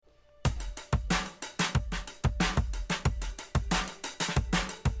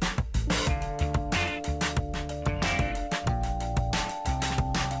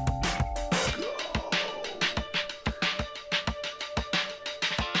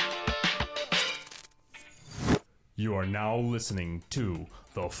You are now listening to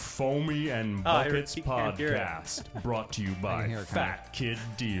the Foamy and Buckets podcast, brought to you by Fat Kid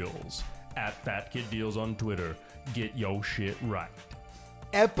Deals. At Fat Kid Deals on Twitter. Get your shit right.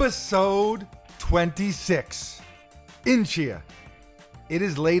 Episode 26. Inchia. It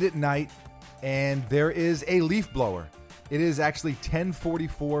is late at night, and there is a leaf blower. It is actually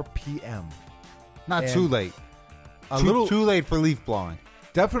 10:44 p.m. Not too late. Too late for leaf blowing.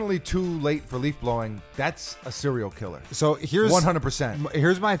 Definitely too late for leaf blowing. That's a serial killer. So here's 100%.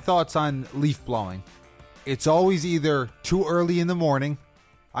 Here's my thoughts on leaf blowing. It's always either too early in the morning.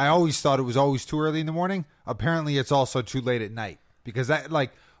 I always thought it was always too early in the morning. Apparently, it's also too late at night. Because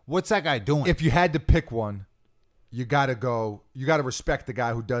what's that guy doing? If you had to pick one, you got to respect the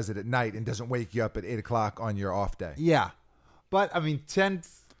guy who does it at night and doesn't wake you up at 8 o'clock on your off day. Yeah. But, 10...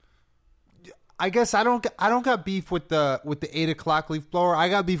 I guess I don't got beef with the 8 o'clock leaf blower. I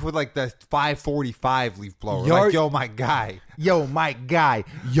got beef with the 5:45 leaf blower. Yo, my guy.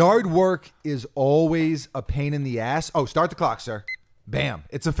 Yard work is always a pain in the ass. Oh, start the clock, sir. Bam.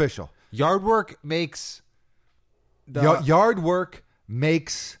 It's official. Yard work makes yard work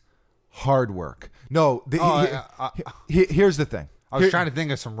makes hard work. No, here's the thing. I was trying to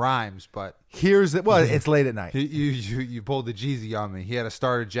think of some rhymes, but it's late at night. You pulled the Jeezy on me. He had a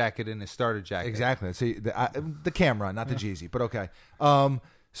starter jacket in his starter jacket. Exactly. See, the camera, not the Jeezy, but okay.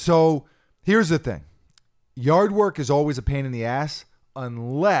 So here's the thing. Yard work is always a pain in the ass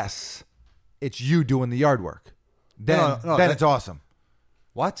unless it's you doing the yard work. Then it's awesome.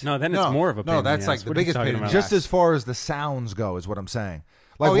 What? No, then it's more of a pain in the ass. No, that's the biggest pain in the ass. Just as far as the sounds go is what I'm saying.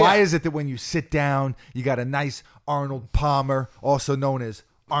 Why is it that when you sit down, you got a nice Arnold Palmer, also known as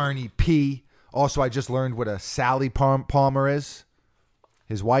Arnie P. Also, I just learned what a Sally Palmer is.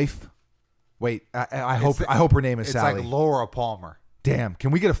 His wife. Wait, I hope her name is Sally. It's like Laura Palmer. Damn, can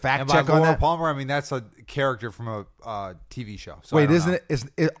we get a fact check on Laura that? Palmer, that's a character from a TV show. So wait, isn't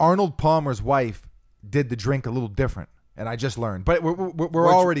it? Arnold Palmer's wife did the drink a little different, and I just learned. But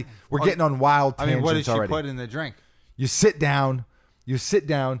we're getting on wild tangents. What did she already. put in the drink? You sit down.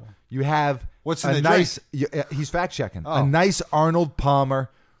 You have what's in a the nice. drink? He's fact checking. Oh. A nice Arnold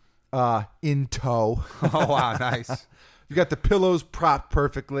Palmer, in tow. Oh wow, nice. You got the pillows propped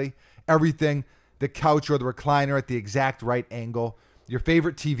perfectly. Everything. The couch or the recliner at the exact right angle. Your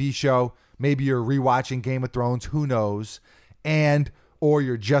favorite TV show. Maybe you're rewatching Game of Thrones. Who knows? Or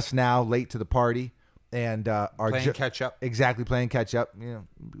you're just now late to the party. And playing catch up. Exactly, playing catch up.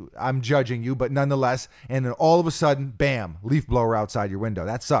 I'm judging you, but nonetheless. And then all of a sudden, bam, leaf blower outside your window.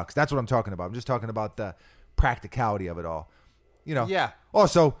 That sucks. That's what I'm talking about. I'm just talking about the practicality of it all. Yeah.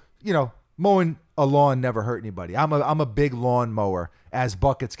 Also, mowing a lawn never hurt anybody. I'm a big lawn mower, as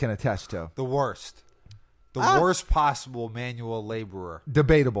Buckets can attest to. The worst. Worst possible manual laborer.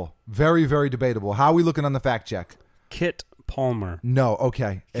 Debatable. Very, very debatable. How are we looking on the fact check? Kit Palmer. No,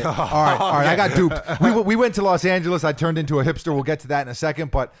 okay. All right. I got duped. We went to Los Angeles. I turned into a hipster. We'll get to that in a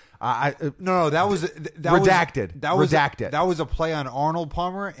second. But that was redacted. That was a play on Arnold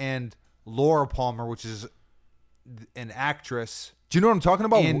Palmer and Laura Palmer, which is an actress. Do you know what I'm talking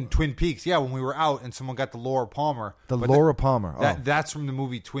about? In Twin Peaks. Yeah, when we were out and someone got the Laura Palmer. Laura Palmer. That's from the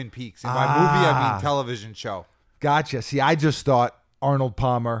movie Twin Peaks. And by movie, I mean television show. Gotcha. See, I just thought Arnold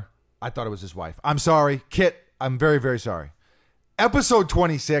Palmer. I thought it was his wife. I'm sorry. Kit, I'm very, very sorry. Episode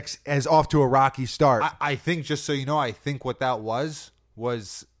 26 is off to a rocky start. I think, just so you know, I think what that was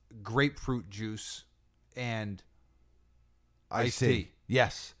grapefruit juice and iced tea.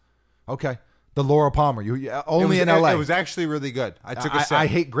 Yes. Okay. The Laura Palmer. Only in L.A. It was actually really good. I took a sip. I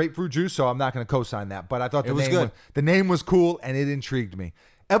hate grapefruit juice, so I'm not going to co-sign that. But I thought the name was cool, and it intrigued me.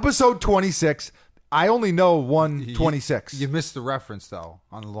 Episode 26. I only know 126. You missed the reference, though,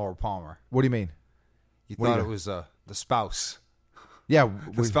 on the Laura Palmer. What do you mean? You thought it was the spouse. Yeah.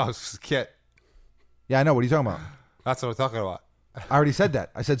 The spouse was Kit. Yeah, I know. What are you talking about? That's what I'm talking about. I already said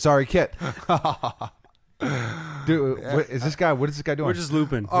that. I said, sorry, Kit. Dude, what is this guy doing? We're just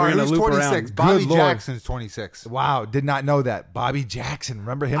looping. We're going to loop 26. Around. Bobby Jackson's 26. Wow, did not know that. Bobby Jackson.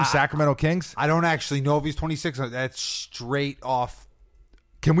 Remember him, Sacramento Kings? I don't actually know if he's 26. That's straight off.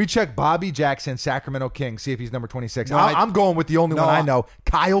 Can we check Bobby Jackson, Sacramento Kings, see if he's number 26? No, I'm going with the only one I know,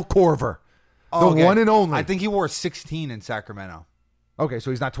 Kyle Korver. One and only. I think he wore 16 in Sacramento. Okay,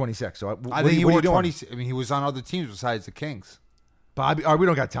 so he's not 26. So I think he wore 20. I mean, he was on other teams besides the Kings. Bobby, we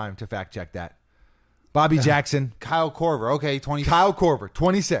don't got time to fact check that. Bobby Jackson. Kyle Korver. Okay, 20. Kyle Korver,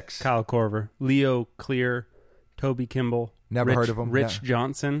 26. Kyle Korver. Leo Clear. Toby Kimball. Never heard of him. Rich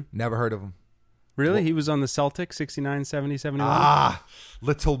Johnson. Never heard of him. Really? He was on the Celtics, 69, 70, 71?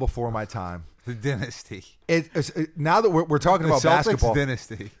 Little before my time. The dynasty. Now that we're talking about Celtics basketball,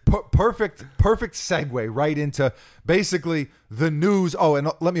 dynasty. Perfect segue right into basically the news. Oh,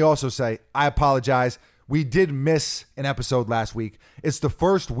 and let me also say, I apologize. We did miss an episode last week. It's the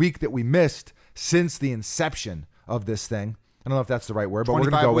first week that we missed since the inception of this thing. I don't know if that's the right word, but we're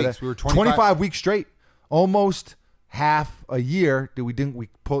going to go with it. We were 25 weeks straight, almost half a year. We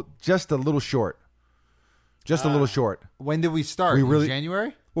pulled just a little short. Just a little short. When did we start? In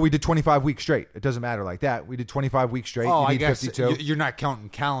January? Well, we did 25 weeks straight. It doesn't matter like that. We did 25 weeks straight. Oh, you I need guess 52. you're not counting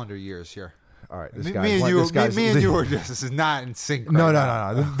calendar years here. All right, Me and you are just, this is not in sync. Right No.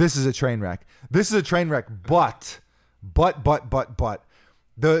 now. This is a train wreck. This is a train wreck. But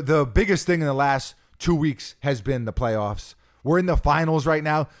the biggest thing in the last 2 weeks has been the playoffs. We're in the finals right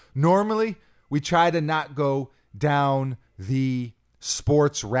now. Normally, we try to not go down the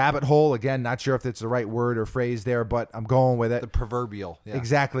sports rabbit hole. Again, not sure if it's the right word or phrase there, but I'm going with it. The proverbial. Yeah.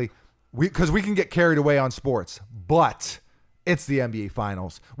 Exactly. Because we can get carried away on sports, but it's the NBA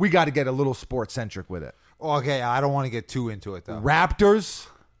Finals. We got to get a little sports-centric with it. Okay, I don't want to get too into it, though. Raptors,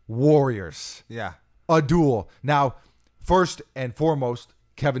 Warriors. Yeah. A duel. Now, first and foremost,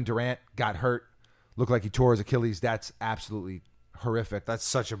 Kevin Durant got hurt. Looked like he tore his Achilles. That's absolutely horrific. That's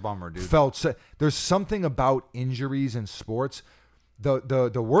such a bummer, dude. There's something about injuries in sports.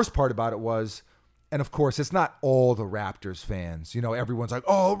 The worst part about it was, and of course, it's not all the Raptors fans. You know, everyone's like,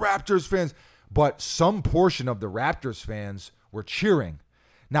 oh, Raptors fans. But some portion of the Raptors fans were cheering.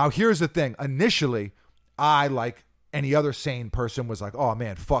 Now, here's the thing. Initially, I, like any other sane person, was like, oh,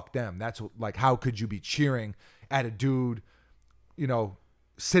 man, fuck them. That's like, how could you be cheering at a dude, you know,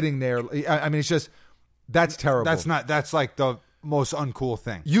 sitting there? I mean, it's just, that's terrible. That's like the most uncool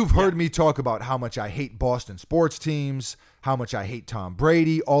thing. You've heard me talk about how much I hate Boston sports teams, how much I hate Tom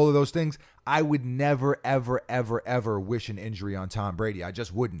Brady, all of those things. I would never, ever, ever, ever wish an injury on Tom Brady. I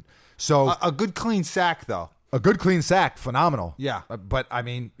just wouldn't. So a good clean sack, though. A good clean sack, phenomenal. Yeah. But I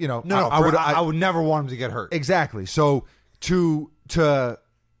mean, you know, I would never want him to get hurt. Exactly. So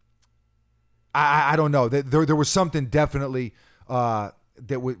I don't know. There was something definitely that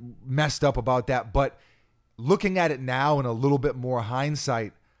was messed up about that. But looking at it now in a little bit more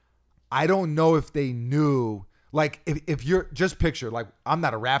hindsight, I don't know if they knew. Like, if you're just picture, like, I'm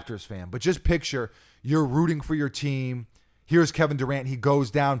not a Raptors fan, but just picture you're rooting for your team. Here's Kevin Durant. He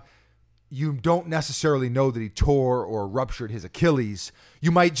goes down. You don't necessarily know that he tore or ruptured his Achilles.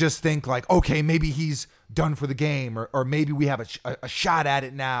 You might just think like, okay, maybe he's done for the game, or maybe we have a shot at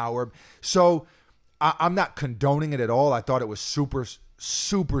it now. Or so I'm not condoning it at all. I thought it was super,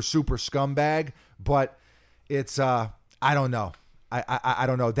 super, super scumbag, but it's I don't know. I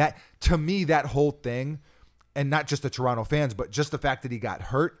don't know. That, to me, that whole thing, and not just the Toronto fans, but just the fact that he got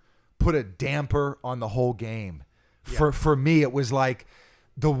hurt, put a damper on the whole game. Yeah. For me, it was like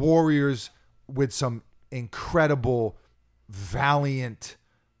the Warriors with some incredible, valiant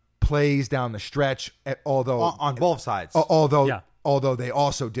plays down the stretch. Although on both sides, although they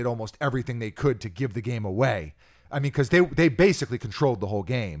also did almost everything they could to give the game away. I mean, because they basically controlled the whole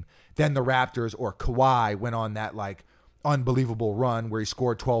game. Then the Raptors or Kawhi went on that like unbelievable run where he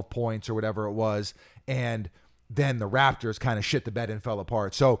scored 12 points or whatever it was, and then the Raptors kind of shit the bed and fell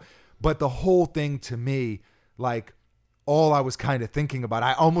apart. So, but the whole thing to me, like, all I was kind of thinking about,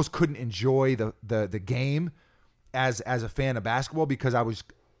 I almost couldn't enjoy the game as a fan of basketball because I was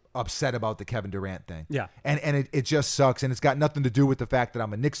upset about the Kevin Durant thing. Yeah. And it just sucks. And it's got nothing to do with the fact that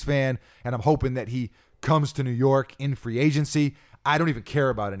I'm a Knicks fan and I'm hoping that he comes to New York in free agency. I don't even care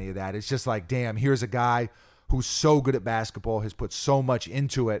about any of that. It's just like, damn, here's a guy who's so good at basketball, has put so much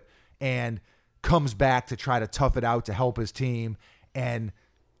into it, and comes back to try to tough it out to help his team, and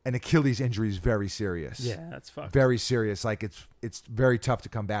an Achilles injury is very serious. Yeah, that's fucked. Very serious. Like, it's very tough to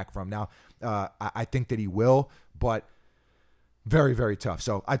come back from. Now, I think that he will, but very, very tough.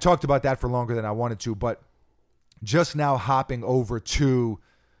 So I talked about that for longer than I wanted to, but just now hopping over to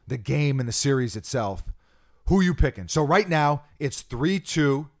the game and the series itself, who are you picking? So right now, it's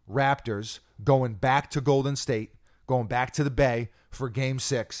 3-2 Raptors going back to Golden State, going back to the Bay for Game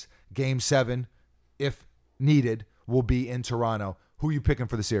 6. Game 7, if needed, will be in Toronto. Who are you picking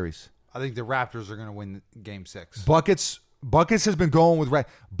for the series? I think the Raptors are going to win Game 6. Buckets has been going with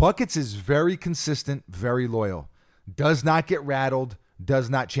Buckets is very consistent, very loyal. Does not get rattled, does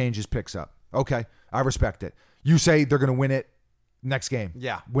not change his picks up. Okay, I respect it. You say they're going to win it next game.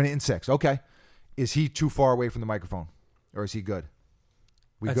 Yeah. Win it in 6. Okay. Is he too far away from the microphone? Or is he good?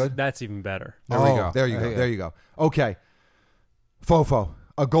 Good? That's even better. There we go. There you go. There you go. Okay. Fofo,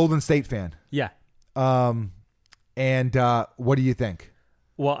 a Golden State fan. Yeah. And what do you think?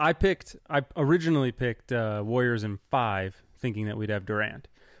 Well, I originally picked Warriors in 5, thinking that we'd have Durant.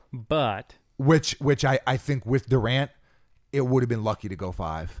 But which I think with Durant, it would have been lucky to go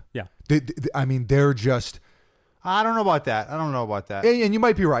 5. Yeah. I mean, they're just. I don't know about that. And you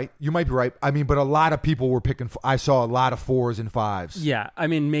might be right. I mean, but a lot of people were picking. I saw a lot of 4s and 5s. Yeah, I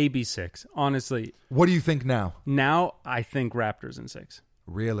mean, maybe 6. Honestly. What do you think now? Now, I think Raptors in 6.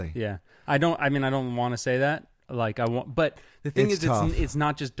 Really? Yeah. I don't want to say that. Like I want, but the thing is, it's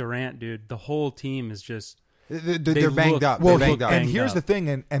not just Durant, dude. The whole team is just they're banged up. Well, they're banged up. And here's the thing,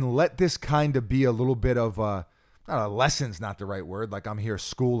 and let this kind of be a little bit of lesson's not the right word. Like I'm here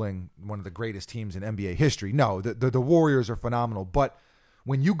schooling one of the greatest teams in NBA history. No, the Warriors are phenomenal. But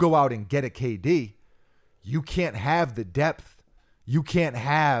when you go out and get a KD, you can't have the depth. You can't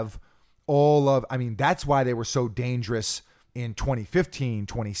have all of. I mean, that's why they were so dangerous in 2015,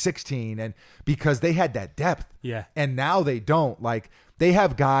 2016, and because they had that depth. Yeah. And now they don't. Like they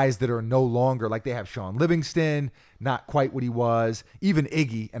have guys that are no longer like they have Sean Livingston, not quite what he was. Even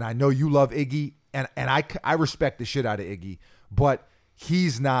Iggy, and I know you love Iggy. And I respect the shit out of Iggy, but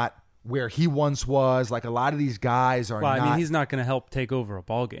he's not where he once was. Like a lot of these guys are not. I mean, he's not going to help take over a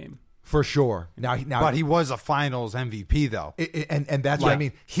ball game. For sure. Now, but he was a Finals MVP, though. And that's what I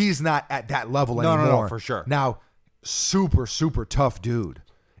mean. He's not at that level anymore. No, for sure. Now, super, super tough dude.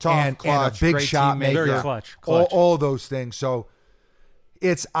 Tough, clutch, and a big great shot maker. Very clutch. All those things. So,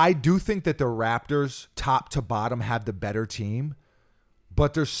 I do think that the Raptors, top to bottom, have the better team.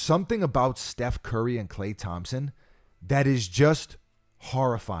 But there's something about Steph Curry and Klay Thompson that is just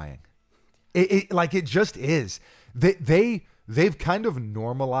horrifying. It just is. They've kind of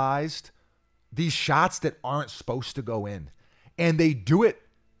normalized these shots that aren't supposed to go in. And they do it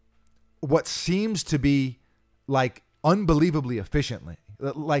what seems to be like unbelievably efficiently.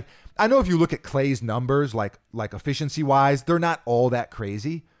 Like I know if you look at Klay's numbers, like efficiency wise, they're not all that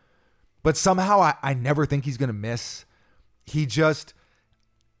crazy. But somehow I never think he's gonna miss.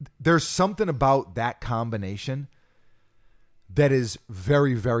 There's something about that combination that is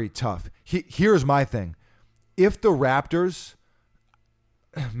very, very tough. Here's my thing. If the Raptors,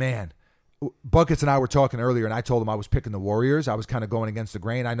 man, Buckets and I were talking earlier, and I told him I was picking the Warriors. I was kind of going against the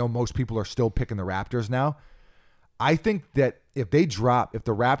grain. I know most people are still picking the Raptors now. I think that if the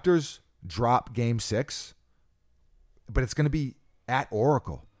Raptors drop Game 6, but it's going to be at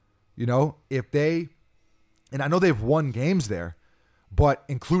Oracle, and I know they've won games there, but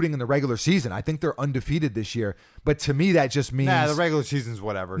including in the regular season, I think they're undefeated this year. But to me, that just means the regular season's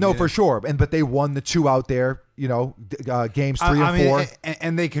whatever. No, for sure. But they won the 2 out there. Games 3 and 4,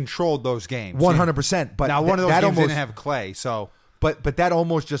 and they controlled those games 100%. But now one of those games didn't have Klay, so but that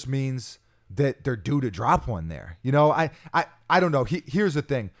almost just means that they're due to drop one there. I don't know. Here's the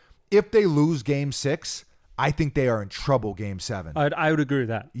thing: if they lose Game 6, I think they are in trouble. Game 7. I would agree with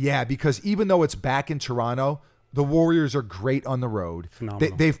that. Yeah, because even though it's back in Toronto, the Warriors are great on the road.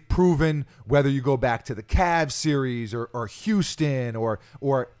 Phenomenal. They've proven, whether you go back to the Cavs series or Houston or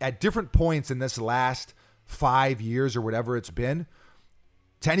at different points in this last 5 years or whatever it's been,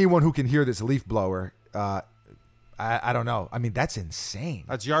 to anyone who can hear this leaf blower, I don't know. I mean, that's insane.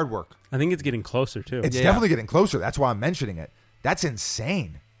 That's yard work. I think it's getting closer, too. It's definitely getting closer. That's why I'm mentioning it. That's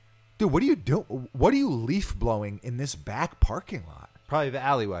insane. Dude, what are you doing? What are you leaf blowing in this back parking lot? Probably the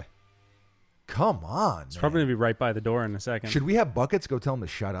alleyway. Come on, It's probably going to be right by the door in a second. Should we have Buckets go tell him to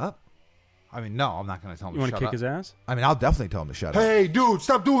shut up? I mean, no, I'm not going to tell him You to want shut to kick up. his ass? I mean, I'll definitely tell him to shut up. Hey, dude,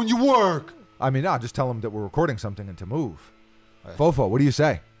 stop doing your work. I mean, no, just tell him that we're recording something and to move. Right. Fofo, what do you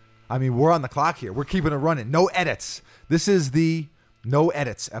say? I mean, we're on the clock here. We're keeping it running. No edits. This is the no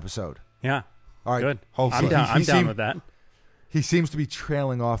edits episode. Yeah. All right. Good. Hopefully. I'm down with that. He seems to be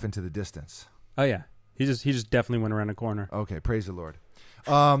trailing off into the distance. Oh, yeah. He just definitely went around a corner. Okay. Praise the Lord.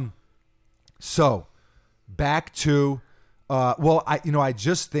 So back to, I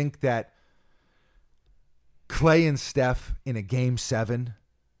just think that Klay and Steph in a Game 7,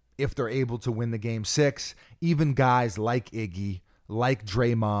 if they're able to win the Game 6, even guys like Iggy, like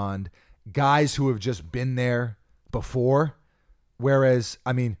Draymond, guys who have just been there before. Whereas,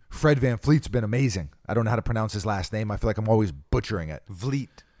 I mean, Fred VanVleet's been amazing. I don't know how to pronounce his last name. I feel like I'm always butchering it.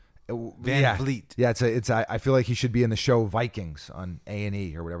 Van Vliet. Yeah, I feel like he should be in the show Vikings on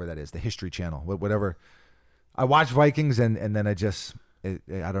A&E or whatever that is, the History Channel, whatever. I watch Vikings and then I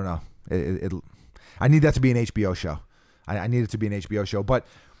don't know. I need that to be an HBO show. I need it to be an HBO show, but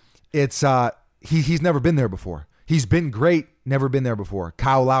it's he's never been there before. He's been great, never been there before.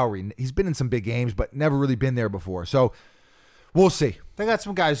 Kyle Lowry, he's been in some big games, but never really been there before. So we'll see. They got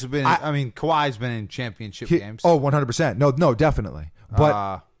some guys who've been. Kawhi's been in championship games. Oh, 100%. No, definitely.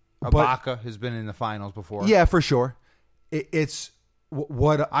 But Ibaka has been in the finals before. Yeah, for sure. It's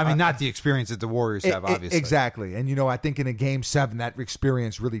what I mean, not the experience that the Warriors have, obviously. Exactly. And I think in a Game 7, that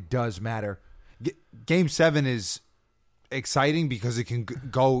experience really does matter. Game 7 is exciting because it can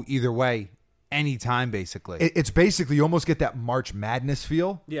go either way anytime, basically. It's basically, you almost get that March Madness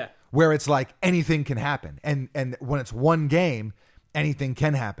feel. Yeah. Where it's like anything can happen. And when it's one game, anything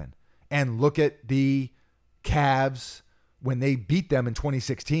can happen. And look at the Cavs when they beat them in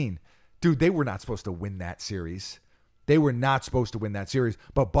 2016. Dude, they were not supposed to win that series. They were not supposed to win that series.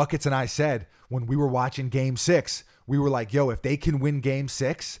 But Buckets and I said when we were watching Game 6, we were like, yo, if they can win Game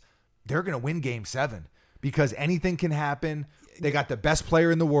 6, they're going to win Game 7 because anything can happen. They got the best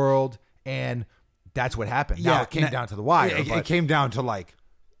player in the world, and that's what happened. Yeah, now, it came down to the wire. It came down to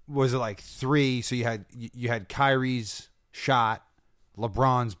was it 3? So you had Kyrie's shot,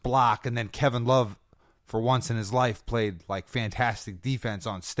 LeBron's block, and then Kevin Love, for once in his life, played fantastic defense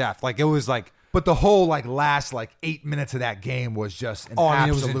on Steph. It was But the whole last 8 minutes of that game was just an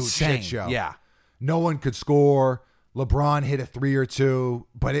absolute shit show. Yeah, no one could score. LeBron hit a 3 or 2,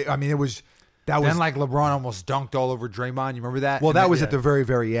 but it was. That was then LeBron almost dunked all over Draymond. You remember that? Well, that was at the very,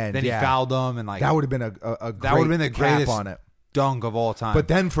 very end. Then he fouled him, and that would have been the greatest on it. Dunk of all time. But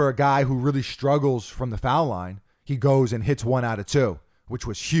then for a guy who really struggles from the foul line, he goes and hits 1 out of 2, which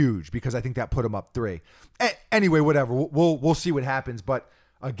was huge because I think that put him up 3. Anyway, whatever. We'll see what happens. But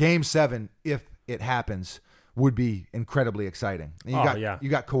a Game 7, if it happens, would be incredibly exciting. And you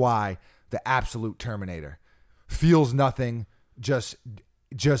got Kawhi, the absolute Terminator, feels nothing, just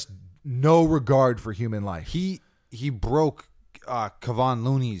no regard for human life. He broke Kevon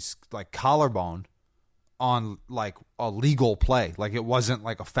Looney's collarbone on a legal play. It wasn't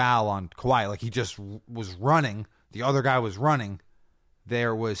a foul on Kawhi. He just was running. The other guy was running.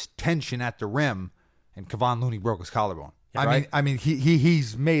 There was tension at the rim, and Kevon Looney broke his collarbone. Right? I mean,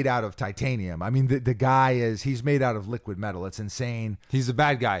 he's made out of titanium. I mean, the guy he's made out of liquid metal. It's insane. He's the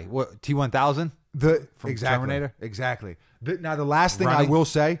bad guy. What, T-1000? From Terminator? Exactly. Now, the last thing I will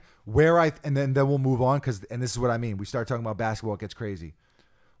say, and then we'll move on, and this is what I mean. We start talking about basketball, it gets crazy.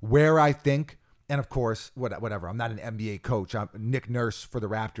 Where I think, and of course, whatever, I'm not an NBA coach. Nick Nurse for the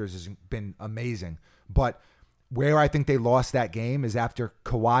Raptors has been amazing. But where I think they lost that game is after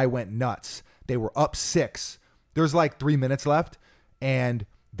Kawhi went nuts. They were up 6. There's 3 minutes left, and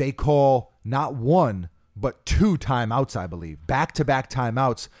they call not 1, but 2 timeouts, I believe. Back-to-back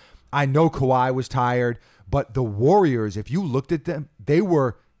timeouts. I know Kawhi was tired, but the Warriors, if you looked at them, they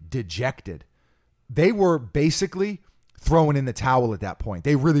were dejected. They were basically throwing in the towel at that point.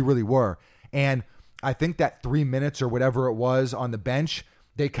 They really, really were. And I think that 3 minutes or whatever it was on the bench,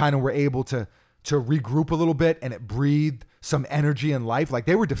 they kind of were able to regroup a little bit, and it breathed some energy and life.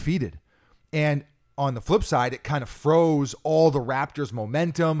 They were defeated. And on the flip side, it kind of froze all the Raptors'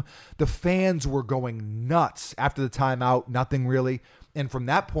 momentum. The fans were going nuts after the timeout, nothing really. And from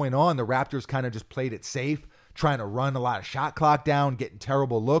that point on, the Raptors kind of just played it safe, trying to run a lot of shot clock down, getting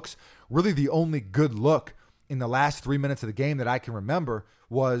terrible looks. Really, the only good look in the last 3 minutes of the game that I can remember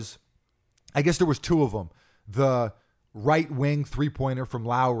was, I guess there was 2 of them. The right wing 3-pointer from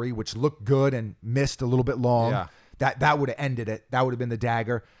Lowry, which looked good and missed a little bit long. Yeah. That would have ended it. That would have been the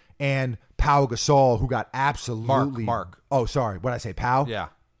dagger. And Pau Gasol, who got absolutely... Mark. Oh, sorry. What did I say, Pau? Yeah.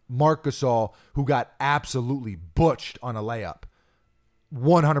 Marc Gasol, who got absolutely butched on a layup.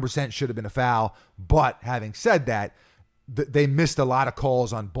 100% should have been a foul. But having said that, they missed a lot of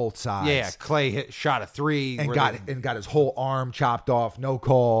calls on both sides. Yeah, Clay shot a 3 and got his whole arm chopped off. No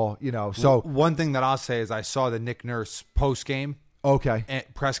call, So one thing that I'll say is I saw the Nick Nurse post game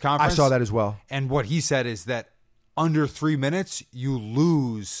press conference. I saw that as well. And what he said is that under 3 minutes you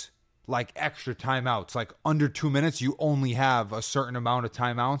lose extra timeouts. Under 2 minutes you only have a certain amount of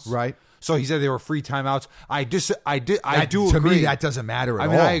timeouts. Right. So he said they were free timeouts. I do to agree. Me, that doesn't matter at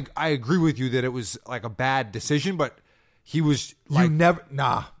all. I agree with you that it was a bad decision, but he was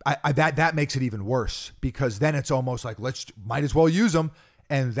that makes it even worse because then it's almost might as well use them,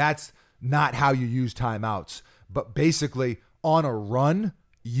 and that's not how you use timeouts. But basically, on a run,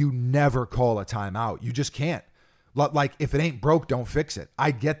 you never call a timeout. You just can't. If it ain't broke, don't fix it. I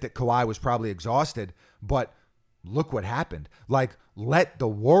get that Kawhi was probably exhausted, but look what happened. Let the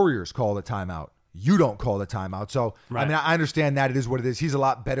Warriors call the timeout. You don't call the timeout. So, right. I mean, I understand that it is what it is. He's a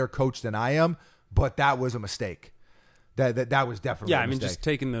lot better coach than I am, but that was a mistake. That was definitely a mistake. Just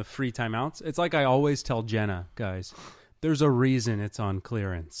taking the free timeouts. It's like I always tell Jenna, guys, there's a reason it's on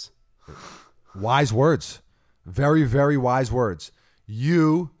clearance. Wise words. Very, very wise words.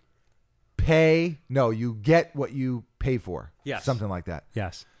 You get what you pay for. Yes. Something like that.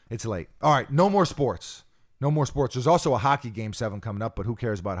 Yes. It's late. All right, no more sports. There's also a hockey Game 7 coming up, but who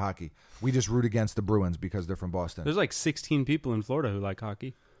cares about hockey? We just root against the Bruins because they're from Boston. There's 16 people in Florida who like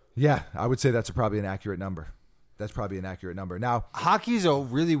hockey. Yeah, I would say that's probably an accurate number. That's probably an accurate number. Now, hockey's a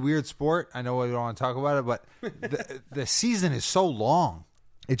really weird sport. I know we don't want to talk about it, but the season is so long.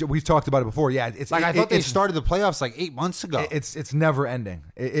 We've talked about it before. Yeah, it's like I thought they started the playoffs like 8 months ago. It's never ending.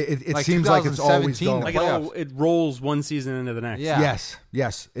 It like seems like it's always going. Like it rolls one season into the next. Yeah.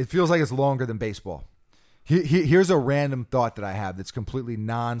 Yes. It feels like it's longer than baseball. Here's a random thought that I have that's completely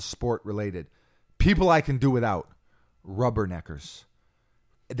non-sport related. People I can do without. Rubberneckers.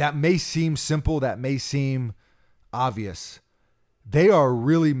 That may seem simple. That may seem obvious. They are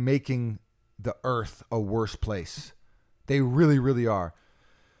really making the earth a worse place. They really, really are.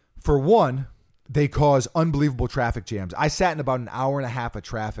 For one, they cause unbelievable traffic jams. I sat in about an hour and a half of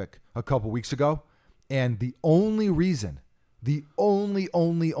traffic a couple weeks ago, and the only reason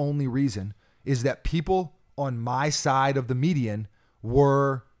is that people on my side of the median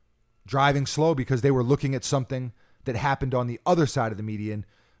were driving slow because they were looking at something that happened on the other side of the median.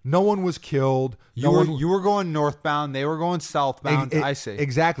 No one was killed. You were going northbound. They were going southbound. I see.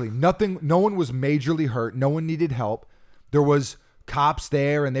 Exactly. No one was majorly hurt. No one needed help. There was cops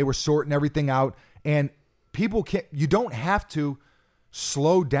there, and they were sorting everything out. And you don't have to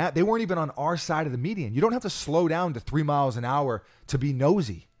slow down. They weren't even on our side of the median. You don't have to slow down to 3 miles an hour to be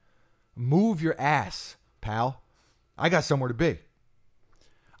nosy. Move your ass, pal. I got somewhere to be.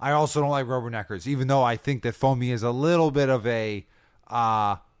 I also don't like rubberneckers, even though I think that Foamy is a little bit of a,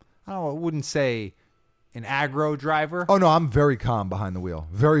 I wouldn't say an aggro driver. Oh, no, I'm very calm behind the wheel.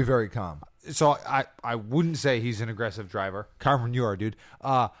 Very, very calm. So I wouldn't say he's an aggressive driver. Cameron, you are, dude.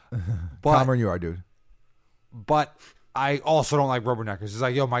 Cameron, you are, dude. But I also don't like rubberneckers. It's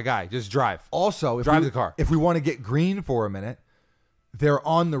like, yo, my guy, just drive. Also, drive the car. If we want to get green for a minute, they're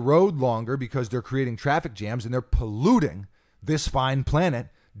on the road longer because they're creating traffic jams and they're polluting this fine planet,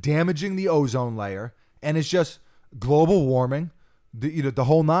 damaging the ozone layer, and it's just global warming, the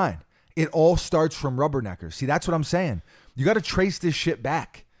whole nine. It all starts from rubberneckers. See, that's what I'm saying. You got to trace this shit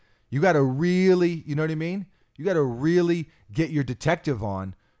back. You got to really, you know what I mean? You got to really get your detective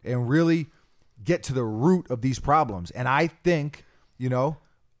on and really get to the root of these problems. And I think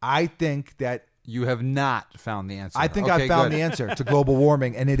that you have not found the answer. I think I found the answer to global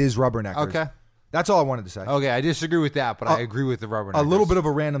warming, and it is rubberneckers. Okay. That's all I wanted to say. Okay, I disagree with that, but I agree with the rubberneckers. A little bit of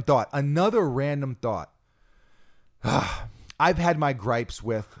a random thought. Another random thought. I've had my gripes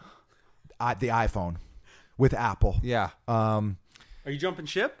with the iPhone, with Apple. Yeah. Are you jumping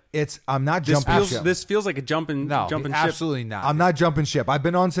ship? I'm not jumping ship. This feels like a jumping ship. Absolutely not. I'm not jumping ship. I've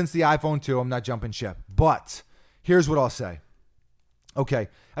been on since the iPhone 2. I'm not jumping ship. But here's what I'll say. Okay,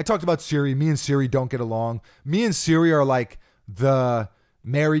 I talked about Siri. Me and Siri don't get along. Me and Siri are like the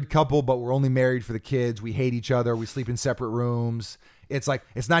married couple, but we're only married for the kids. We hate each other. We sleep in separate rooms. It's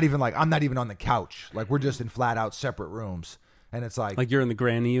not even like I'm not even on the couch. Like we're just in flat out separate rooms. And it's like you're in the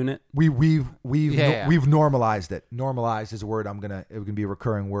granny unit. We've normalized it. Normalized is a word it can be a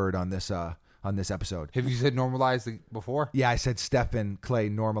recurring word on this episode. Have you said normalized before? Yeah, I said Stephen Clay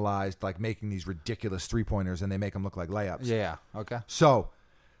normalized, like making these ridiculous 3-pointers and they make them look like layups. Yeah. Okay. So,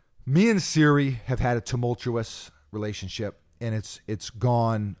 me and Siri have had a tumultuous relationship, and it's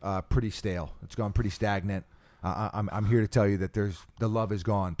gone pretty stale. It's gone pretty stagnant. I'm here to tell you that the love is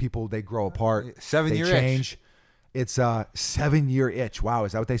gone. People, they grow apart. 7-year change. Itch. It's a 7-year itch. Wow,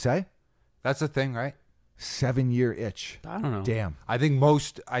 is that what they say? That's a thing, right? 7-year itch. I don't know. Damn. I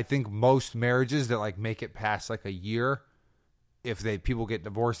think most marriages that like make it past like a year, if people get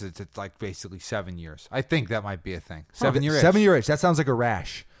divorced, it's like basically 7 years. I think that might be a thing. 7-year itch. 7-year itch. That sounds like a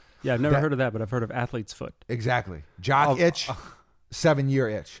rash. Yeah, I've never heard of that, but I've heard of athlete's foot. Exactly. Jock itch. 7-year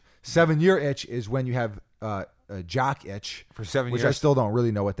itch. 7-year itch is when you have a jock itch for 7 years, which I still don't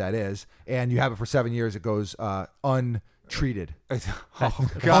really know what that is, and you have it for 7 years. It goes untreated. Oh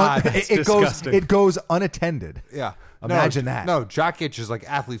God, it goes unattended. Yeah, imagine that. No, jock itch is like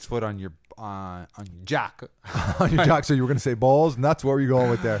athlete's foot on your jock. On your jock. So you were going to say balls? Nuts? What were you going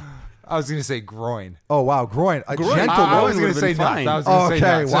with there? I was going to say groin. Oh wow, groin. A gentle. I was going to say nuts.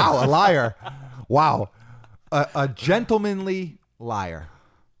 Okay, wow, a liar. Wow, a gentlemanly liar.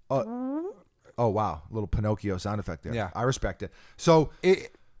 Oh, wow. A little Pinocchio sound effect there. Yeah. I respect it. So,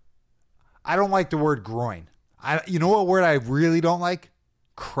 I don't like the word groin. You know what word I really don't like?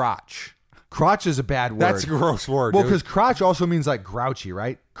 Crotch. Crotch is a bad word. That's a gross word. Well, because crotch also means like grouchy,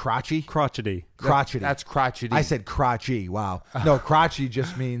 right? Crotchy? Crotchety. Crotchety. That's crotchety. I said crotchy. Wow. No, crotchy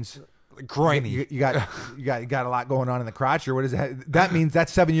just means groiny. You got a lot going on in the crotch, or what is that? That means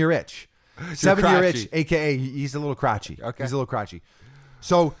that's 7-year itch. 7-year itch, a.k.a. he's a little crotchy. Okay. He's a little crotchy.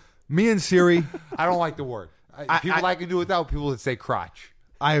 So, me and Siri. I don't like the word. People I can do without people that say crotch.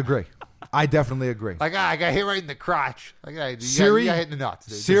 I agree. I definitely agree. Like, I got hit right in the crotch. Like, Siri, you got hit in the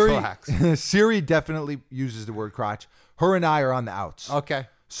nuts. Dude. Siri definitely uses the word crotch. Her and I are on the outs. Okay.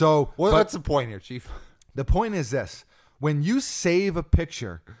 So what's the point here, Chief? The point is this. When you save a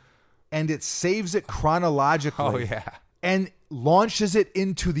picture and it saves it chronologically and launches it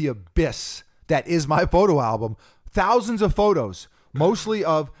into the abyss that is my photo album, thousands of photos, mostly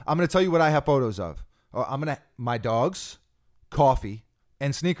of, I'm going to tell you what I have photos of. My dogs, coffee,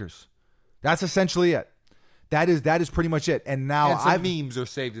 and sneakers. That's essentially it. That is pretty much it. And now some memes are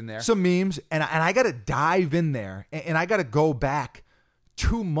saved in there. Some memes, and I got to dive in there, and I got to go back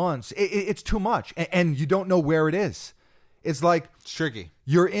 2 months. It's too much, and you don't know where it is. It's like it's tricky.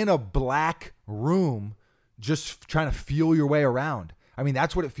 You're in a black room just trying to feel your way around. I mean,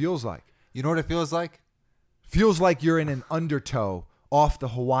 that's what it feels like. You know what it feels like? Feels like you're in an undertow off the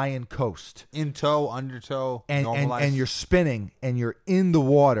Hawaiian coast. In tow, undertow, and you're spinning, and you're in the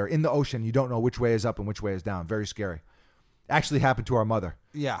water, in the ocean. You don't know which way is up and which way is down. Very scary. Actually happened to our mother.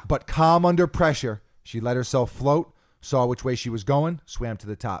 Yeah. But calm under pressure. She let herself float, saw which way she was going, swam to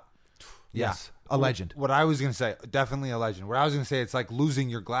the top. Yes. A legend. What I was going to say, definitely a legend. What I was going to say, it's like losing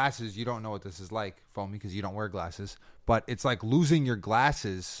your glasses. You don't know what this is like, Foamy, because you don't wear glasses. But it's like losing your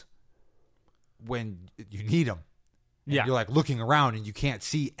glasses when you need them. Yeah. You're like looking around and you can't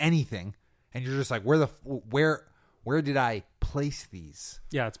see anything. And you're just like, where did I place these?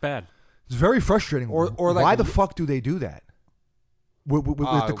 Yeah, it's bad. It's very frustrating. Or like, why the fuck do they do that? With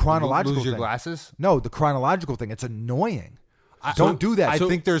the chronological lose your thing. Glasses? No, the chronological thing. It's annoying. Don't do that. I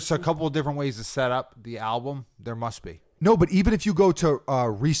think there's a couple of different ways to set up the album. There must be. No, but even if you go to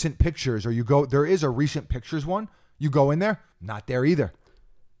recent pictures, or there is a recent pictures one. You go in there, not there either.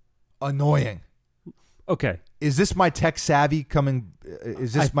 Annoying. Okay. Is this my tech savvy coming?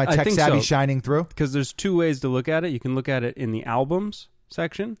 Is this my tech savvy shining through? Because there's two ways to look at it. You can look at it in the albums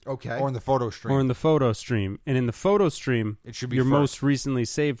section, okay, or in the photo stream, And in the photo stream, it should be your first. most recently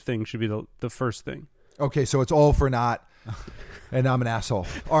saved thing should be the first thing. Okay, so it's all for naught. And I'm an asshole.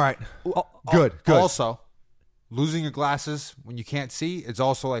 All right. Good. Also, losing your glasses when you can't see, it's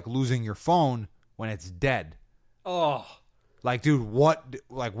also like losing your phone when it's dead. Oh. Like, dude,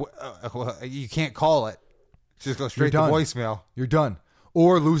 you can't call it. Just go straight to voicemail. You're done.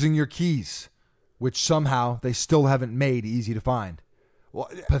 Or losing your keys, which somehow they still haven't made easy to find. Well,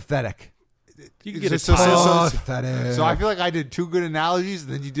 pathetic. You can get it. Pathetic. So I feel like I did two good analogies,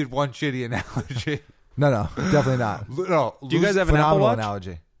 and then you did one shitty analogy. No, definitely not. No. Do you guys have an Apple Watch?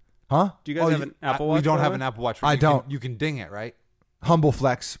 Analogy? Huh? Do you guys have an Apple Watch? We don't have an Apple Watch. I don't. You can ding it, right? Humble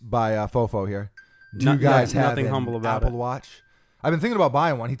flex by Fofo here. Do you guys have nothing an humble about Apple Watch? I've been thinking about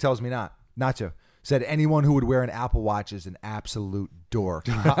buying one. He tells me not to. Said anyone who would wear an Apple Watch is an absolute dork.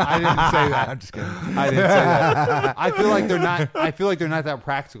 I didn't say that. I'm just kidding. I didn't say that. I feel like they're not that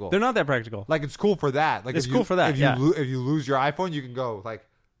practical. They're not that practical. Like, it's cool for that. Like, it's cool for that. If you lose your iPhone, you can go like,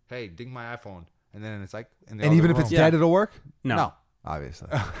 "Hey, ding my iPhone," and then it's like, and even if it's dead, it'll work. No. Obviously.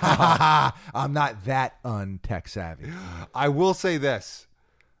 I'm not that untech savvy. I will say this.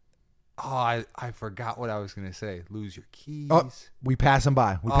 Oh, I forgot what I was going to say. Lose your keys. Oh, we pass them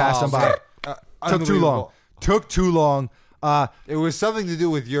by. Took too long. It was something to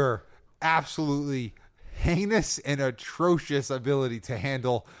do with your absolutely heinous and atrocious ability to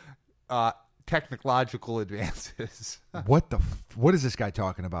handle technological advances. What is this guy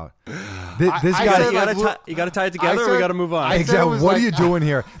talking about? You got to tie it together. Or we got to move on. Exactly. What are you doing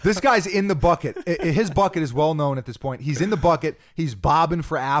here? This guy's in the bucket. His bucket is well known at this point. He's in the bucket. He's bobbing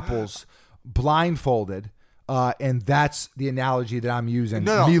for apples, blindfolded. And that's the analogy that I'm using.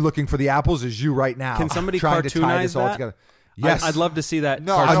 No. Me looking for the apples is you right now. Can somebody trying to tie this all that? together. Yes, I'd love to see that.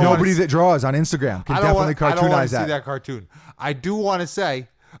 No, nobody that draws on Instagram can definitely cartoonize I don't want to that. see that cartoon. I do want to say.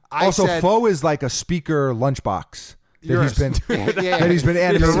 Fo is like a speaker lunchbox that he's been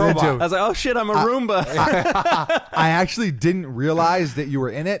animated into. I was like, oh shit, I'm a Roomba. I actually didn't realize that you were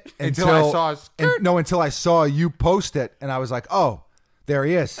in it until I saw. Until I saw you post it, and I was like, oh, there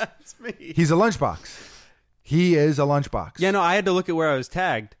he is. That's me. He's a lunchbox. He is a lunchbox. Yeah, no, I had to look at where I was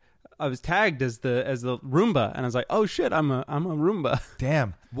tagged. I was tagged as the Roomba, and I was like, "Oh shit, I'm a Roomba."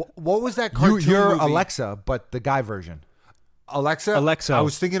 Damn. What was that cartoon You're movie? Alexa, but the guy version. Alexa. I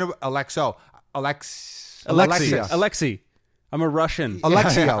was thinking of Alexo. Alexi. I'm a Russian.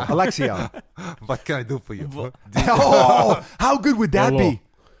 Alexio. What can I do for you? Oh, how good would that be?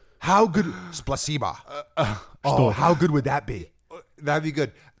 How good? Splasiba. How good would that be? That'd be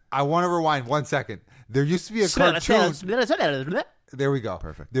good. I want to rewind 1 second. There used to be a cartoon. There we go.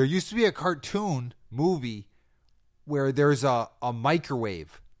 Perfect. There used to be a cartoon movie where there's a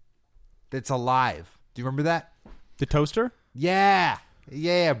microwave that's alive. Do you remember that? The toaster? Yeah.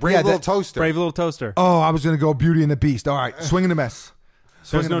 Yeah, Brave Little Toaster. Brave Little Toaster. Oh, I was going to go Beauty and the Beast. All right, Swing and a Miss.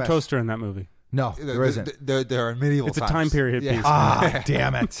 There's no toaster in that movie. No, there isn't. They're in medieval times. It's a time period piece. Ah,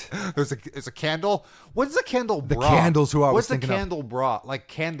 damn it. There's a candle. What's the candle bra? The candles who I was What's thinking the of. candle bra? Like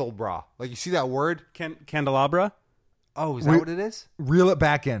candle bra. Like you see that word? Candelabra? Oh, is that what it is? Reel it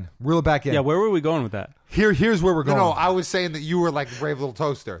back in. Yeah, where were we going with that? Here's where we're going. No, I was saying that you were like Brave Little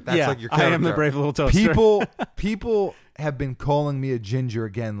Toaster. That's like your character. I am the Brave Little Toaster. People have been calling me a ginger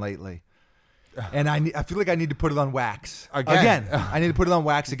again lately. And I feel like I need to put it on wax. Again. I need to put it on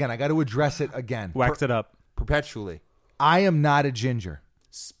wax again. I got to address it again. Wax it up. Perpetually. I am not a ginger.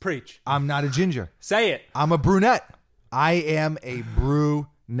 Preach. I'm not a ginger. Say it. I'm a brunette. I am a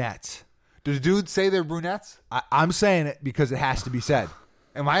brunette. Do dudes say they're brunettes? I'm saying it because it has to be said.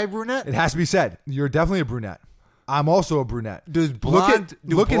 Am I a brunette? It has to be said. You're definitely a brunette. I'm also a brunette.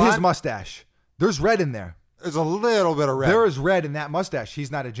 Look at his mustache. There's red in there. There's a little bit of red. There is red in that mustache.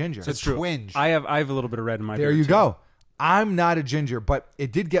 He's not a ginger. It's a twinge. I have a little bit of red in my beard. There you too. go. I'm not a ginger, but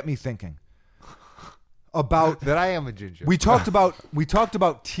it did get me thinking about that I am a ginger. We talked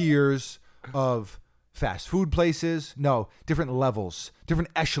about tiers of fast food places. No, different levels,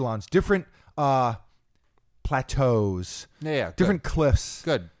 different echelons, different plateaus. Yeah, different cliffs.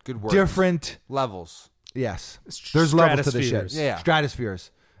 Good word. Different levels. Yes, there's levels to this shit. Yeah,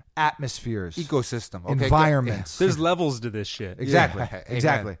 stratospheres, atmospheres, ecosystem, okay, environments. There's levels to this shit. Exactly, Yeah.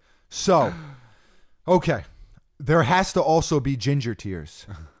 exactly. So, okay, there has to also be ginger tiers.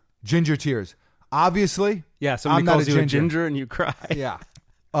 Ginger tiers. Obviously, yeah. Somebody calls you a ginger and you cry. Yeah.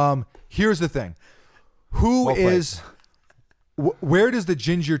 Here's the thing. Where does the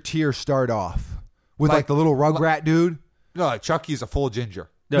ginger tier start off? With like the little Rugrat dude? No, like Chucky's a full ginger.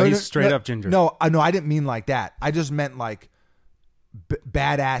 No, he's straight up ginger. No, I didn't mean like that. I just meant like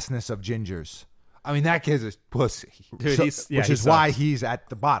badassness of gingers. I mean, that kid's a pussy. Dude, which is why he's at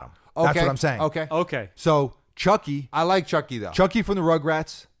the bottom. Okay. That's what I'm saying. Okay. So Chucky. I like Chucky though. Chucky from the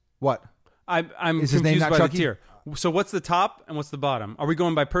Rugrats. What? I'm is his name confused not by Chucky? the tier. So what's the top and what's the bottom? Are we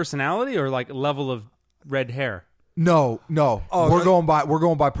going by personality or like level of red hair? No. Oh, we're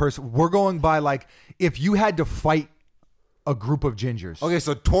going by person. We're going by like if you had to fight a group of gingers. Okay,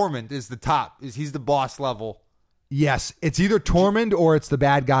 so Tormund is the top. He's the boss level. Yes, it's either Tormund or it's the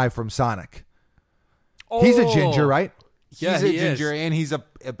bad guy from Sonic. He's a ginger, right? Yeah, he's a ginger and he's a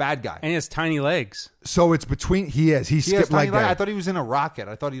bad guy. And he has tiny legs. So it's between. He skipped leg day. I thought he was in a rocket.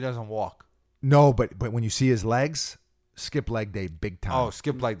 I thought he doesn't walk. No, but when you see his legs, skip leg day big time. Oh,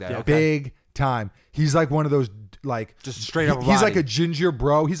 skip leg day. Yeah. Okay. Big time. He's like one of those like just straight up. He's like a ginger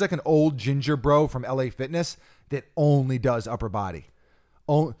bro. He's like an old ginger bro from LA Fitness that only does upper body.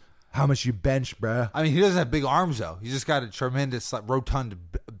 Oh, how much you bench, bro? I mean, he doesn't have big arms though. He's just got a tremendous like, rotund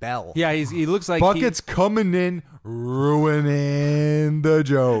bell. Yeah, he looks like Bucket's coming in, ruining the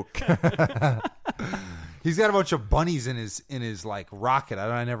joke. He's got a bunch of bunnies in his like rocket.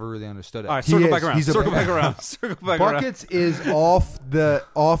 I never really understood it. All right, circle back around. Circle back around. Buckets is off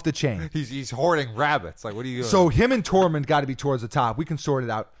the chain. He's hoarding rabbits. Like, what are you doing? So him and Tormund got to be towards the top. We can sort it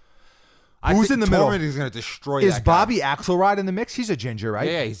out. Who's in the middle? Tormund is going to destroy. Is that Bobby guy. Axelrod in the mix? He's a ginger, right?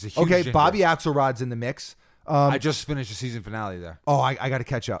 Yeah, he's a huge ginger. Bobby Axelrod's in the mix. I just finished the season finale there. Oh, I got to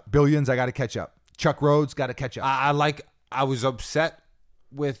catch up. Billions, I got to catch up. Chuck Rhodes, got to catch up. I was upset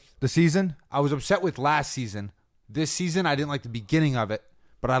with the season. I was upset with last season. This season, I didn't like the beginning of it,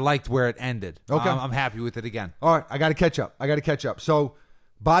 but I liked where it ended. Okay, I'm happy with it again. All right, I got to catch up. So,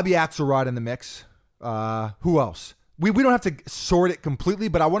 Bobby Axelrod in the mix. Who else? We don't have to sort it completely,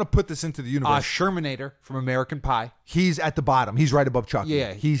 but I want to put this into the universe. Shermanator from American Pie. He's at the bottom. He's right above Chucky.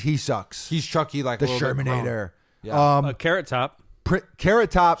 Yeah, he sucks. He's Chucky, like the a little Shermanator. Bit yeah. Carrot Top. Carrot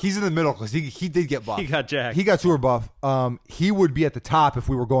Top. He's in the middle because he did get buff. He got jacked. He got super buff. He would be at the top if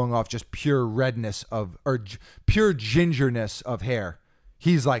we were going off just pure redness pure gingerness of hair.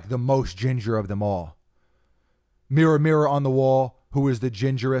 He's like the most ginger of them all. Mirror, mirror on the wall, who is the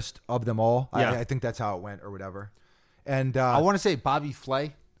gingerest of them all? Yeah. I think that's how it went or whatever. And I want to say Bobby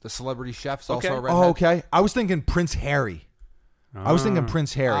Flay, the celebrity chef, is also a redhead. Oh, okay. I was thinking Prince Harry. I was thinking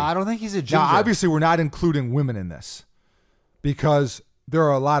Prince Harry. I don't think he's a ginger. Now, obviously, we're not including women in this because there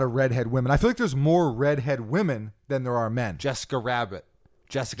are a lot of redhead women. I feel like there's more redhead women than there are men. Jessica Rabbit.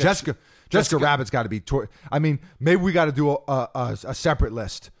 Jessica Rabbit's got to be. I mean, maybe we got to do a separate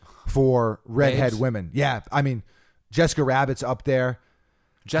list for redhead women. Yeah, I mean, Jessica Rabbit's up there.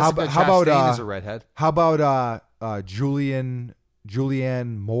 Jessica Chastain is a redhead. How about Julianne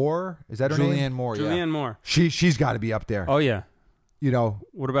Moore? Is that her name? Julianne Moore. Yeah. Julianne Moore. She's got to be up there. Oh yeah. You know.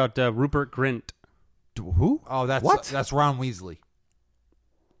 What about Rupert Grint? Who? Oh, that's what? That's Ron Weasley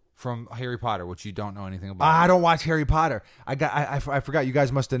from Harry Potter, which you don't know anything about. I don't watch Harry Potter. I forgot. You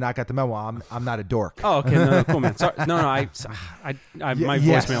guys must have not got the memo. I'm not a dork. Oh, okay. No, cool, man. Sorry. No, my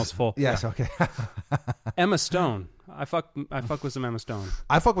voicemail's full. Yes, okay. Emma Stone. I fuck with some Emma Stone.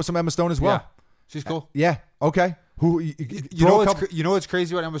 I fuck with some Emma Stone as well. Yeah. She's cool. Yeah. Okay. Who You know what's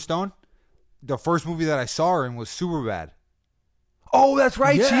crazy about Emma Stone? The first movie that I saw her in was Superbad. Oh, that's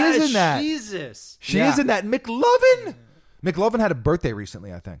right. She is in that. Jesus. She is in that. McLovin. McLovin had a birthday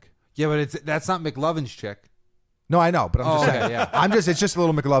recently, I think. Yeah, but that's not McLovin's chick. No, I know, but I'm just saying. Yeah. It's just a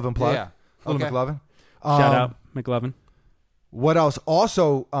little McLovin plug. Yeah. A little McLovin. Shout out McLovin. What else?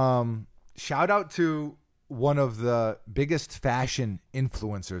 Also, shout out to one of the biggest fashion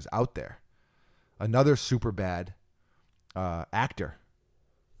influencers out there. Another super bad actor.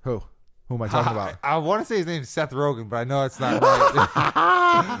 Who am I talking about? I want to say his name is Seth Rogen, but I know it's not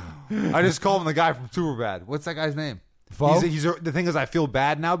right. I just call him the guy from Superbad. What's that guy's name? The thing is, I feel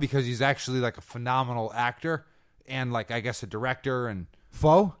bad now because he's actually like a phenomenal actor and like I guess a director. And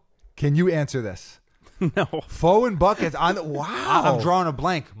Foe, can you answer this? No. Foe and Buckets on. Wow, I'm drawing a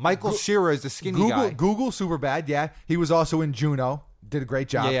blank. Michael Cera is the skinny guy. Google Superbad. Yeah, he was also in Juno. Did a great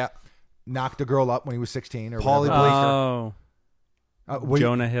job. Yeah. Knocked a girl up when he was 16. Or Paulie whatever. Bleeker.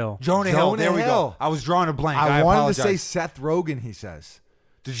 Jonah Hill. Jonah Hill. There we go. I was drawing a blank. I wanted apologize. to say Seth Rogen. He says.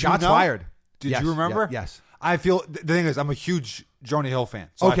 Shots fired. Did you remember? Yes. I feel the thing is, I'm a huge Jonah Hill fan.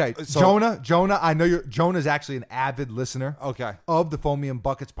 So Jonah. I know Jonah's actually an avid listener. Okay. Of the Foamy and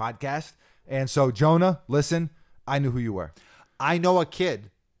Buckets podcast, and so Jonah, listen, I knew who you were. I know a kid.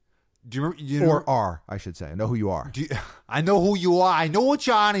 Do you remember? I should say. I know who you are. I know who you are. I know what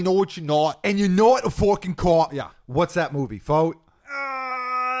you are. And I know what you're not. And you know what a fucking caught. Yeah. What's that movie, Fo?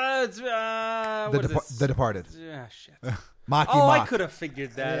 The Departed. Yeah, shit. Mocky I Mock. could have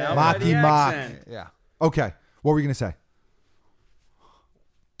figured that out. Mocky Mock. Yeah. Okay. What were you gonna say?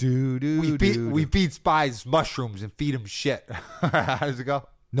 We feed spies mushrooms and feed them shit. How does it go?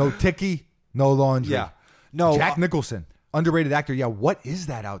 No ticky, no laundry. Yeah. No. Jack Nicholson, underrated actor. Yeah. What is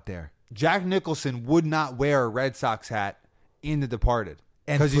that out there? Jack Nicholson would not wear a Red Sox hat in The Departed.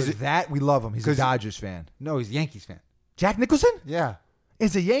 And for that, we love him. He's a Dodgers fan. No, he's a Yankees fan. Jack Nicholson? Yeah.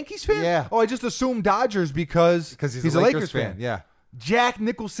 Is a Yankees fan? Yeah. Oh, I just assumed Dodgers because he's a Lakers fan. Yeah. Jack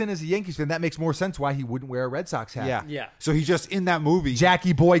Nicholson is a Yankees fan. That makes more sense why he wouldn't wear a Red Sox hat. Yeah. Yeah. So he's just in that movie.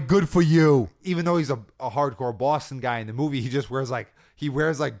 Jackie boy, good for you. Even though he's a hardcore Boston guy in the movie, he just wears like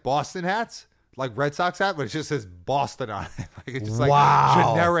Boston hats, like Red Sox hat, but it just says Boston on it. Like it's just like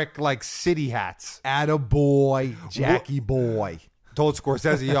generic like city hats. Attaboy, Jackie boy. Told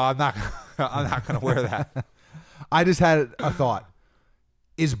Scorsese, I'm not gonna wear that. I just had a thought.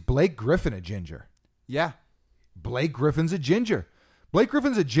 Is Blake Griffin a ginger? Yeah. Blake Griffin's a ginger. Blake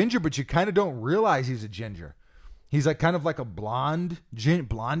Griffin's a ginger, but you kind of don't realize he's a ginger. He's like kind of like a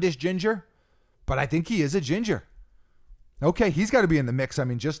blondish ginger, but I think he is a ginger. Okay, he's got to be in the mix. I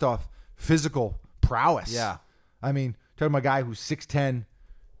mean, just off physical prowess. Yeah. I mean, talking about a guy who's 6'10",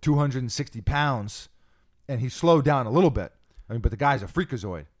 260 pounds, and he slowed down a little bit. I mean, but the guy's a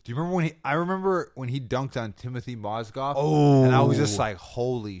freakazoid. Do you remember I remember when he dunked on Timothy Mozgov? Oh. And I was just like,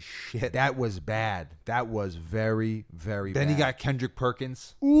 holy shit. That was bad. That was very, very bad. Then he got Kendrick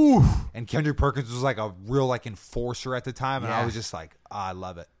Perkins. Ooh. And Kendrick Perkins was like a real like enforcer at the time. And Yeah. I was just like, I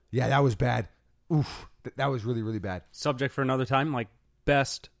love it. Yeah, that was bad. Oof. That was really, really bad. Subject for another time, like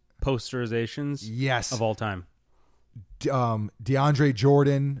best posterizations Yes. of all time. DeAndre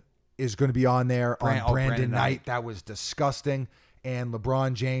Jordan is going to be on there on Brandon Brandon Knight. Knight. That was disgusting. And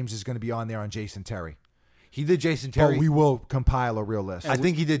LeBron James is going to be on there on Jason Terry. He did Jason Terry. But we will compile a real list. I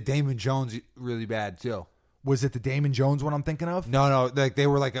think he did Damon Jones really bad too. Was it the Damon Jones one I'm thinking of? No, like they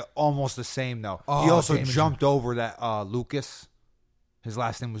were like almost the same though. Oh, he also Damon jumped over that Lucas. His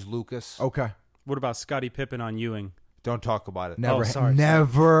last name was Lucas. Okay. What about Scottie Pippen on Ewing? Don't talk about it. Never, sorry.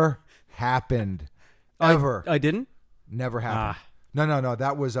 never happened. Ever. I didn't? Never happened. No.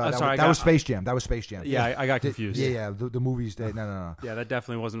 That was sorry, that was Space Jam. That was Space Jam. Yeah, I got confused. Yeah. The movies. No. Yeah, that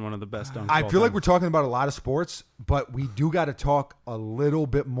definitely wasn't one of the best dunks. I of all feel like time. we're talking about a lot of sports, but we do got to talk a little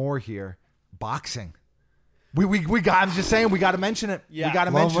bit more here. Boxing. We got. I'm just saying we got to mention it. Yeah. We got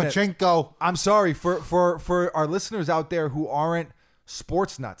to mention it. Lomachenko. I'm sorry for our listeners out there who aren't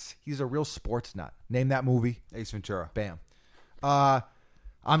sports nuts. He's a real sports nut. Name that movie. Ace Ventura. Bam.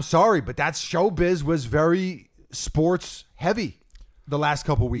 I'm sorry, but that showbiz was very sports heavy the last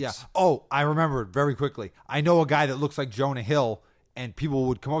couple weeks. Yeah. Oh, I remembered very quickly. I know a guy that looks like Jonah Hill, and people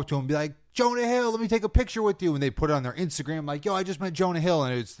would come up to him and be like, Jonah Hill, let me take a picture with you. And they put it on their Instagram like, yo, I just met Jonah Hill.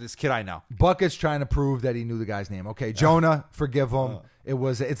 And it's this kid I know. Bucket's trying to prove that he knew the guy's name. Okay, Jonah, forgive him.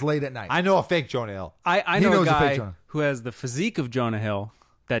 It's late at night. I know a fake Jonah Hill. I He know a knows a fake guy Jonah. who has the physique of Jonah Hill,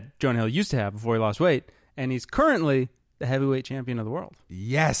 that Jonah Hill used to have before he lost weight, and he's currently the heavyweight champion of the world.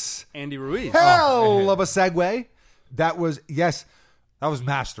 Yes. Andy Ruiz. Hell of a segue. That was, yes. That was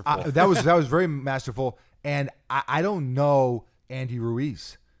masterful. That was very masterful. And I don't know Andy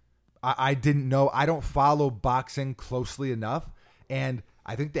Ruiz. I didn't know. I don't follow boxing closely enough. And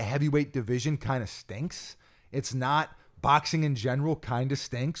I think the heavyweight division kind of stinks. It's not, boxing in general kind of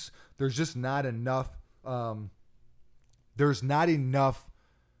stinks. There's just not enough. There's not enough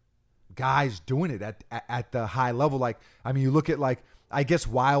guys doing it at the high level. Like, I mean, you look at, like, I guess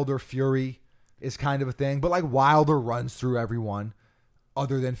Wilder Fury is kind of a thing, but like Wilder runs through everyone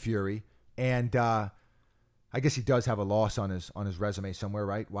other than Fury. And I guess he does have a loss on his resume somewhere,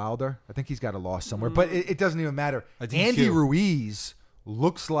 right? Wilder? I think he's got a loss somewhere, but it doesn't even matter. Andy Ruiz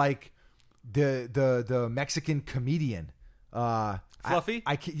looks like the Mexican comedian. Fluffy?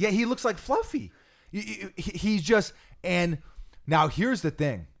 Yeah, he looks like Fluffy. He's just, and now here's the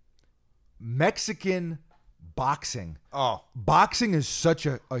thing. Mexican boxing. Oh. Boxing is such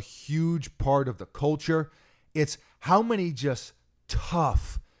a huge part of the culture. It's how many just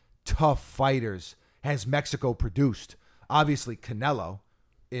tough fighters has Mexico produced. Obviously, Canelo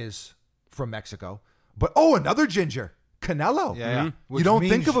is from Mexico. But, another ginger. Canelo. Yeah. Mm-hmm. You don't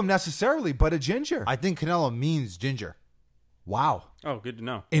think of him necessarily, but a ginger. I think Canelo means ginger. Wow. Oh, good to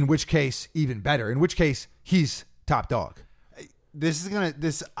know. In which case, even better. In which case, he's top dog.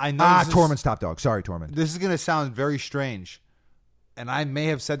 Tormund's top dog. Sorry, Tormund. This is gonna sound very strange, and I may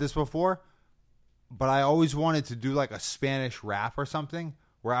have said this before, but I always wanted to do like a Spanish rap or something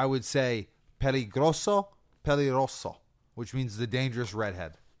where I would say peligroso, peligroso, which means the dangerous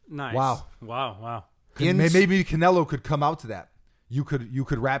redhead. Wow. Maybe Canelo could come out to that. You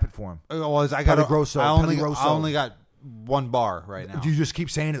could rap it for him. Peligroso. I only got one bar right now. You just keep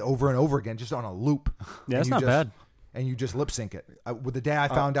saying it over and over again, just on a loop. Yeah, that's not bad. And you just lip sync it. With the day I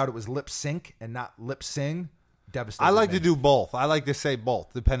found out it was lip sync and not lip sing, devastating. I like to do both. I like to say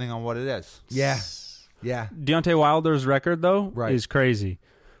both, depending on what it is. Yeah. Deontay Wilder's record, though, is crazy.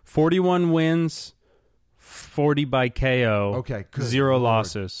 41 wins, 40 by KO. Okay, good 0 Lord.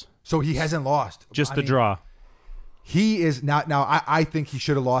 losses. So he hasn't lost. Just the draw. He is not. Now, I think he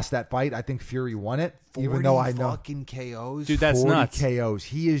should have lost that fight. I think Fury won it, even though I know. 40 fucking KOs. Dude, that's 40 nuts. KOs.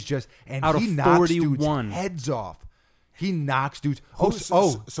 He is just, and out he of knocks 41 dudes' heads off. He knocks dudes.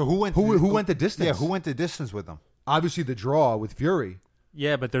 So who went? Who went the distance? Yeah, who went the distance with him? Obviously, the draw with Fury.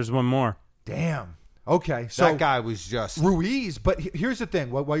 Yeah, but there's one more. Damn. Okay, so that guy was just Ruiz. But here's the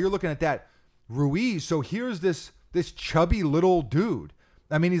thing: while you're looking at that, Ruiz. So here's this chubby little dude.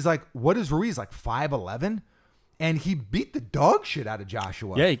 I mean, he's like, what is Ruiz, like 5'11"? And he beat the dog shit out of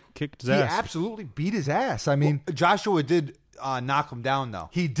Joshua. Yeah, he kicked his ass. He absolutely beat his ass. I mean, Joshua did knock him down though.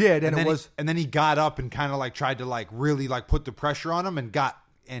 He did, and then he got up and kind of like tried to like really like put the pressure on him and got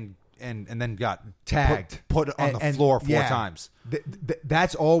and then got tagged, put on the floor 4 times.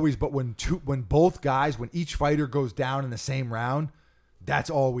 That's always. But when each fighter goes down in the same round, that's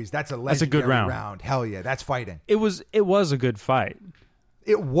a legendary that's a good round. Hell yeah, that's fighting. It was a good fight.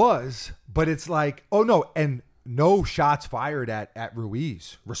 It was, but it's like, oh no, and no shots fired at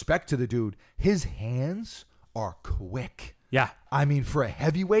Ruiz. Respect to the dude. His hands are quick. Yeah. I mean, for a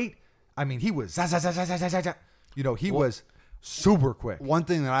heavyweight, he was, he was super quick. One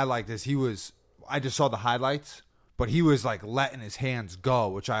thing that I liked is I just saw the highlights, but he was like letting his hands go,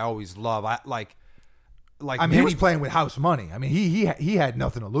 which I always love. He was playing with house money. I mean, he had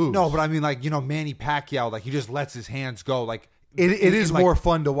nothing to lose. No, but I mean, like, Manny Pacquiao, like he just lets his hands go. Like it is more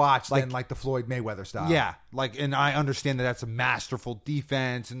fun to watch than like the Floyd Mayweather style. Yeah, and I understand that that's a masterful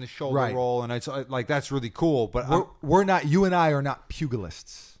defense and the shoulder roll, and it's like that's really cool. But we're not. You and I are not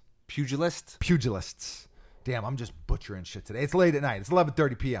pugilists. Pugilists. Damn, I'm just butchering shit today. It's late at night. It's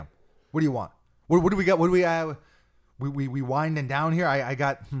 11:30 p.m. What do you want? What do we got? What do we we winding down here? I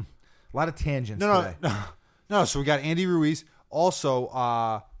got a lot of tangents today. No. So we got Andy Ruiz.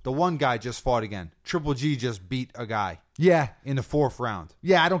 Also, the one guy just fought again. Triple G just beat a guy. Yeah, in the 4th round.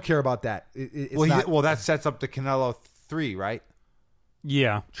 Yeah, I don't care about that. That sets up the Canelo 3, right?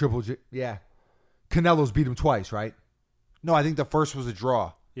 Yeah, Triple G. Yeah, Canelo's beat him twice, right? No, I think the first was a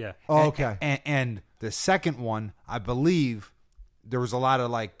draw. Yeah. Oh, okay. And the second one, I believe there was a lot of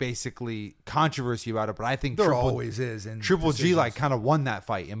like basically controversy about it, but I think there always is. And Triple G like kind of won that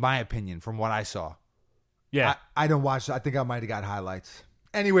fight, in my opinion, from what I saw. Yeah, I didn't watch. I think I might have got highlights.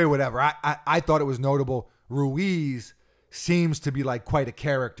 Anyway, whatever. I thought it was notable. Ruiz seems to be like quite a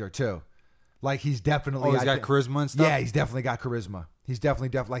character too. Like he's definitely. He's got charisma and stuff. Yeah, he's definitely got charisma. He's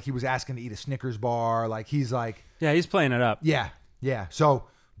definitely like he was asking to eat a Snickers bar. Like he's like. Yeah, he's playing it up. Yeah. So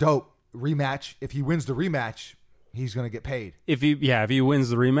dope rematch. If he wins the rematch, he's going to get paid. If he wins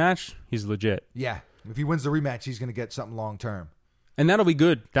the rematch, he's legit. Yeah. If he wins the rematch, he's going to get something long term. And that'll be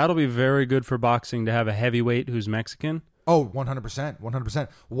good. That'll be very good for boxing to have a heavyweight who's Mexican. Oh, 100%. 100%.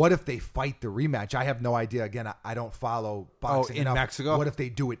 What if they fight the rematch? I have no idea. Again, I don't follow boxing in enough. Mexico? What if they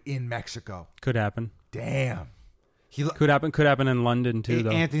do it in Mexico? Could happen. Damn. Could happen in London too,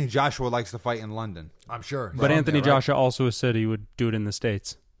 though. Anthony Joshua likes to fight in London. I'm sure. But Anthony Joshua also said he would do it in the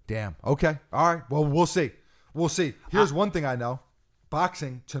States. Damn. Okay. All right. Well, we'll see. We'll see. Here's one thing I know.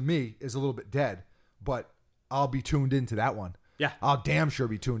 Boxing, to me, is a little bit dead, but I'll be tuned into that one. Yeah. I'll damn sure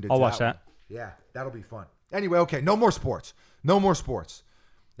be tuned into I'll watch that. Yeah, that'll be fun. Anyway, okay, no more sports. No more sports.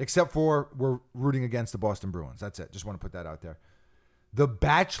 Except for we're rooting against the Boston Bruins. That's it. Just want to put that out there. The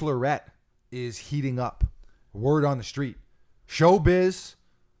Bachelorette is heating up. Word on the street. Showbiz.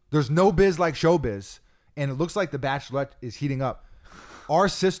 There's no biz like showbiz. And it looks like the Bachelorette is heating up. Our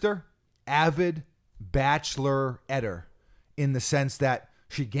sister, avid Bachelor-etter, in the sense that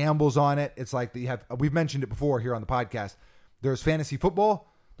she gambles on it. It's like we've mentioned it before here on the podcast. There's fantasy football.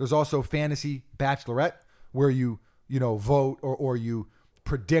 There's also fantasy Bachelorette, where you vote or you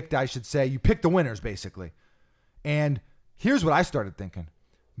predict, I should say. You pick the winners, basically. And here's what I started thinking.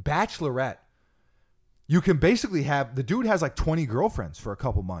 Bachelorette, you can basically have, the dude has like 20 girlfriends for a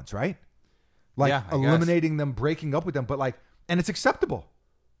couple months, right? Like Yeah, I eliminating them, breaking up with them, but like, and it's acceptable.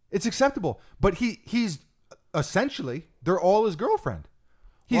 It's acceptable. But he's essentially, they're all his girlfriend.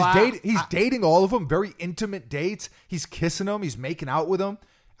 He's dating all of them, very intimate dates. He's kissing them. He's making out with them.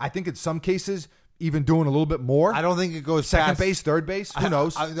 I think in some cases, even doing a little bit more. I don't think it goes second past, base, third base. Who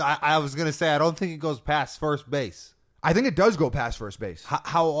knows? I was going to say, I don't think it goes past first base. I think it does go past first base.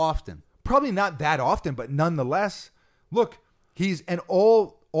 How often? Probably not that often, but nonetheless, look,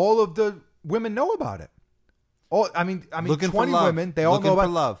 all of the women know about it. I mean, looking 20 women, they all know about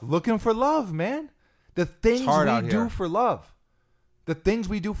love. Looking for love, man. The things we do for love. The things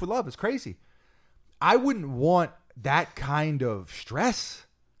we do for love is crazy. I wouldn't want that kind of stress.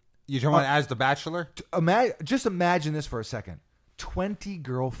 You're talking about as the Bachelor? Just imagine this for a second. 20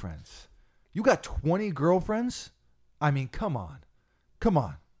 girlfriends. You got 20 girlfriends? I mean, come on.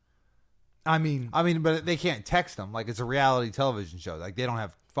 I mean, but they can't text them. Like, it's a reality television show. Like, they don't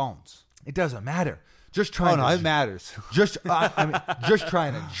have phones. It doesn't matter. Just trying. Oh, no, it matters. Just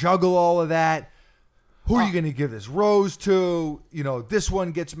trying to juggle all of that. Who are you going to give this rose to? This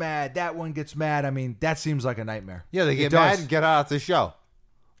one gets mad. That one gets mad. I mean, that seems like a nightmare. Yeah, they get mad and get out of the show.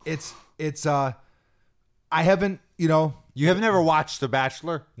 I haven't, You have never watched The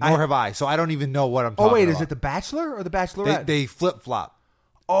Bachelor, nor have I, so I don't even know what I'm talking about. Oh, wait, is it The Bachelor or The Bachelorette? They flip-flop.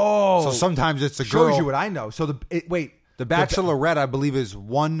 Oh. So sometimes it's a girl. Shows you what I know. So, The Bachelorette, I believe, is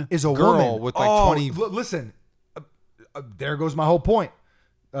one is a girl woman with like 20. Listen, there goes my whole point.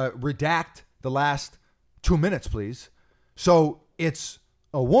 Redact the last 2 minutes, please. So it's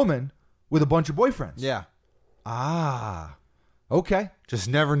a woman with a bunch of boyfriends. Yeah. Ah. Okay. Just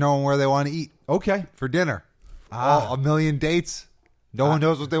never knowing where they want to eat. Okay. For dinner. A million dates. No one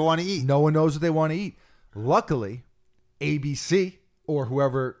knows what they want to eat. No one knows what they want to eat. Luckily, ABC or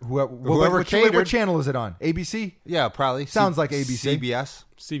whoever what channel is it on? ABC? Yeah, probably. Sounds like ABC.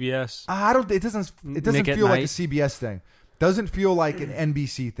 CBS. It doesn't feel like a CBS thing. Doesn't feel like an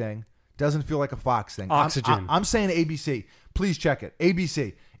NBC thing. Doesn't feel like a Fox thing. Oxygen. I'm saying ABC. Please check it.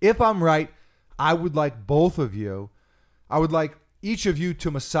 ABC. If I'm right, I would like both of you. I would like each of you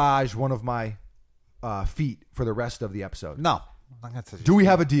to massage one of my feet for the rest of the episode. No. Do we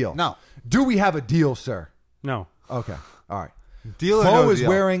have a deal? No. Do we have a deal, sir? No. Okay. All right. Deal or Flo no is deal?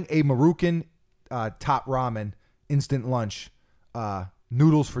 wearing a Marukan Top Ramen instant lunch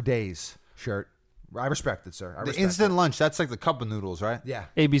noodles for days shirt. I respect it, sir. The instant lunch, that's like the cup of noodles, right? Yeah.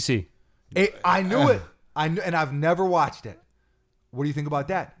 ABC. I knew it. I knew, and I've never watched it. What do you think about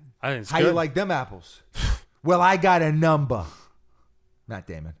that? I think it's How good. you like them apples? Well, I got a number. Not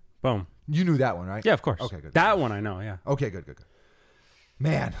Damon. Boom. You knew that one, right? Yeah, of course. Okay, good. That one I know, yeah. Okay, good.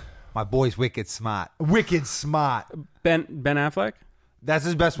 Man, My boy's wicked smart. wicked smart. Ben Affleck? That's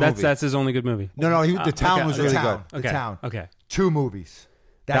his best movie. That's his only good movie. No, The Town was really good. The Town. Okay. 2 movies.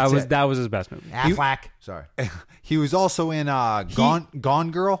 That That's was his best movie. Affleck. Sorry. He was also in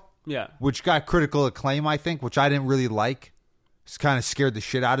Gone Girl, Yeah. which got critical acclaim, I think, which I didn't really like. It's kind of scared the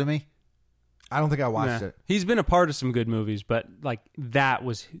shit out of me. I don't think I watched it. He's been a part of some good movies, but like that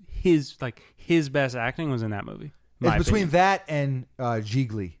was his best acting was in that movie. It's between that and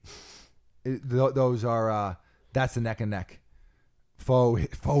Jiggly. Those are that's the neck and neck. Foe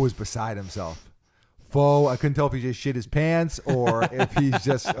is beside himself. Foe, I couldn't tell if he just shit his pants or if he's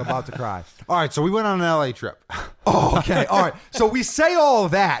just about to cry. All right, so we went on an LA trip. Oh, okay. All right. So we say all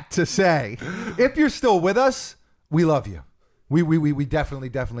that to say, if you're still with us, we love you. We definitely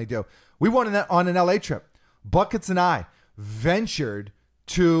do. We went on an LA trip. Buckets and I ventured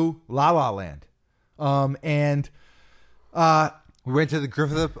to La La Land. And we went to the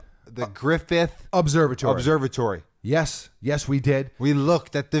Griffith Observatory. Yes, we did. We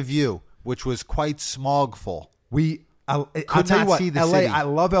looked at the view, which was quite smogful. I'll Could tell you not what, see the LA, city. I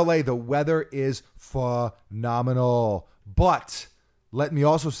love LA. The weather is phenomenal. But let me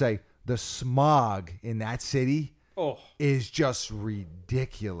also say, the smog in that city is just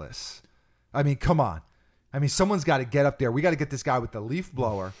ridiculous. I mean, come on. I mean, someone's got to get up there. We got to get this guy with the leaf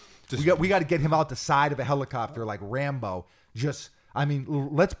blower. We got to get him out the side of a helicopter like Rambo.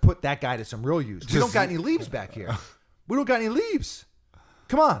 Let's put that guy to some real use. We don't got any leaves back here. We don't got any leaves.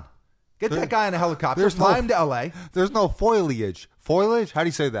 Come on. Get that guy in a helicopter. Fly him to L.A. There's no foliage. Foliage? How do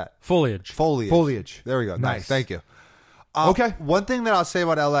you say that? Foliage. There we go. Nice. Thank you. Okay. One thing that I'll say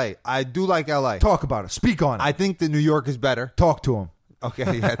about L.A., I do like L.A. Talk about it. Speak on it. I think that New York is better. Talk to him.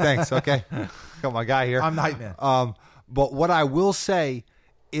 Okay. Yeah, thanks. Okay. Got my guy here. I'm the hype man. But what I will say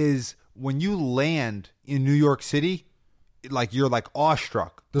is when you land in New York City, like you're like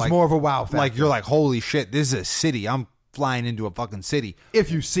awestruck. There's more of a wow factor. Like you're like, holy shit, this is a city. I'm flying into a fucking city.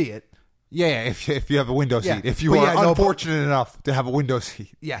 If you see it. Yeah, if you have a window seat. Yeah. If you are unfortunate enough to have a window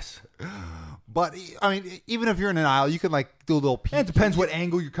seat. Yes. But, I mean, even if you're in an aisle, you can like do a little peek. And it depends what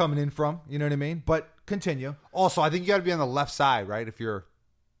angle you're coming in from. You know what I mean? But continue. Also, I think you got to be on the left side, right? If you're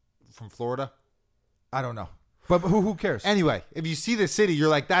from Florida. I don't know. But who cares? Anyway, if you see the city, you're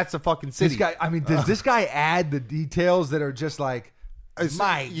like, that's a fucking city. This guy, I mean, does this guy add the details that are just like, you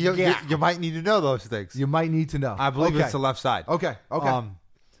might need to know those things. You might need to know. I believe it's the left side. Okay.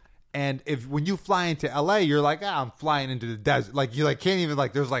 And when you fly into LA, you're like, I'm flying into the desert. Like you can't even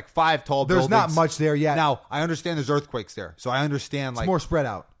there's like 5 tall buildings. There's not much there yet. Now, I understand there's earthquakes there. So I understand it's more spread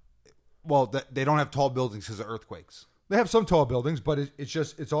out. Well, they don't have tall buildings because of earthquakes. They have some tall buildings, but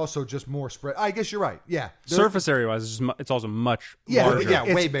it's also just more spread. I guess you're right. Yeah. Surface area wise, it's also much larger.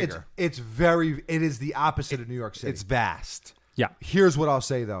 Yeah, way bigger. It is the opposite of New York City. It's vast. Yeah. Here's what I'll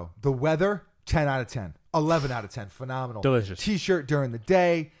say though. The weather, 10 out of 10. 11 out of 10. Phenomenal. Delicious. T-shirt during the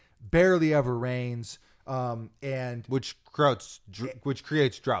day. Barely ever rains, and which creates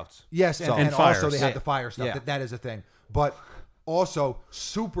droughts. Yes, and fires. Also they have the fire stuff. Yeah. That is a thing. But also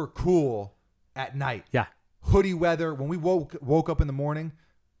super cool at night. Yeah, hoodie weather. When we woke up in the morning,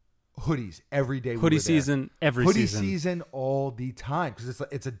 hoodies every day. Hoodie season every hoodie season. Hoodie season all the time because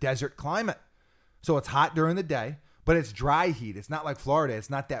it's a desert climate, so it's hot during the day, but it's dry heat. It's not like Florida. It's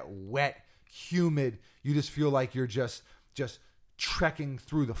not that wet, humid. You just feel like you're just trekking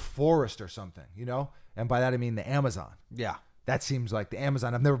through the forest or something, you know? And by that I mean the Amazon. Yeah. That seems like the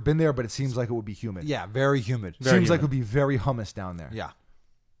Amazon. I've never been there, but it seems like it would be humid. Yeah, very humid. Seems like it would be very hummus down there. Yeah.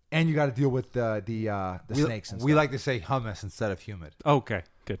 And you got to deal with the snakes and stuff. We like to say hummus instead of humid. Okay,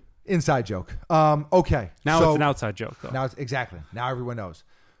 good. Inside joke. Okay. Now it's an outside joke, though. Now exactly. Now everyone knows.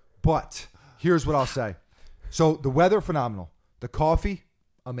 But here's what I'll say. So the weather, phenomenal. The coffee,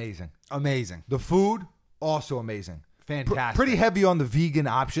 amazing. Amazing. The food, also amazing. Fantastic. Pretty heavy on the vegan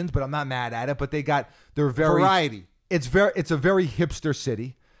options, but I'm not mad at it. But they're very variety. It's a very hipster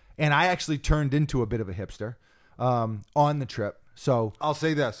city, and I actually turned into a bit of a hipster on the trip. So I'll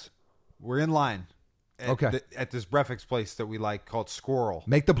say this: we're in line at this breakfast place that we like called Squirrel.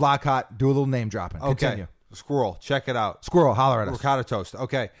 Make the block hot. Do a little name dropping. Okay. Continue. Squirrel, check it out. Squirrel, holler at us. Ricotta toast.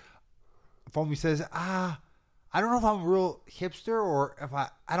 Okay. Foamy says, I don't know if I'm a real hipster or if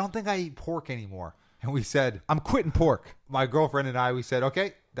I don't think I eat pork anymore. And we said, I'm quitting pork. My girlfriend and I, we said,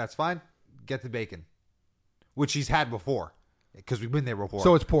 okay, that's fine. Get the bacon, which he's had before because we've been there before.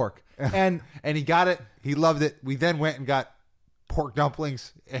 So it's pork. And he got it. He loved it. We then went and got pork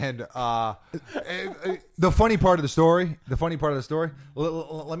dumplings and the funny part of the story,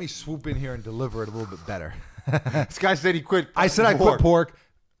 let me swoop in here and deliver it a little bit better. This guy said he quit. I said I quit pork.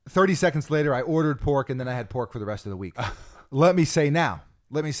 30 seconds later, I ordered pork, and then I had pork for the rest of the week. Let me say now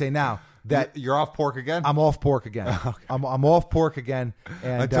that you're off pork again. I'm off pork again. Okay. I'm off pork again,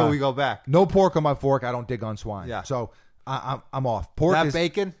 and until we go back. No pork on my fork. I don't dig on swine. Yeah. So I'm off. Pork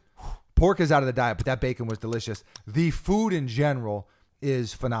bacon. Pork is out of the diet, but that bacon was delicious. The food in general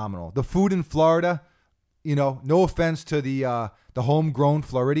is phenomenal. The food in Florida, no offense to the homegrown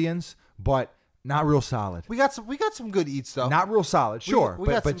Floridians, but not real solid. We got some good eats though. Not real solid, sure,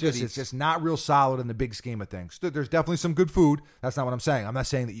 but it's just not real solid in the big scheme of things. There's definitely some good food. That's not what I'm saying. I'm not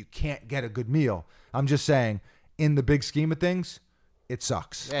saying that you can't get a good meal. I'm just saying in the big scheme of things, it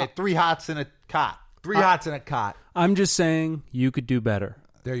sucks. Hey, 3 hots in a cot. 3 hots in a cot. I'm just saying you could do better.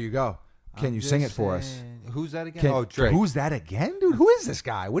 There you go. Can you sing it for us? Who's that again? Drake. Who's that again, dude? Who is this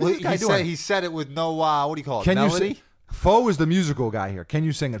guy? What is this guy doing? He said it with no, what do you call it, melody? Foe is the musical guy here. Can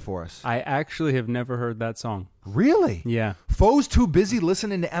you sing it for us? I actually have never heard that song. Really? Yeah. Foe's too busy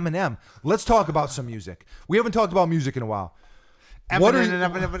listening to Eminem. Let's talk about some music. We haven't talked about music in a while.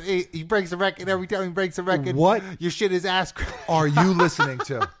 Eminem, he breaks a record every time he breaks a record. What? Your shit is ass crack. Are you listening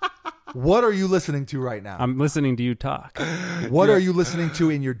to? What are you listening to right now? I'm listening to you talk. What are you listening to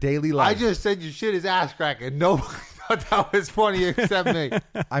in your daily life? I just said your shit is ass crack, and nobody thought that was funny except me.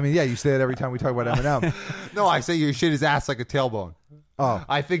 I mean, yeah, you say that every time we talk about Eminem. No, I say your shit is ass like a tailbone. Oh.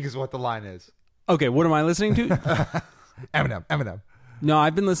 I think is what the line is. Okay, what am I listening to? Eminem. No,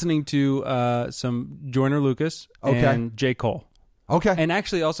 I've been listening to some Joyner Lucas and J. Cole. Okay. And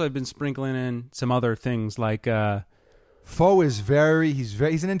actually also I've been sprinkling in some other things like... Foe is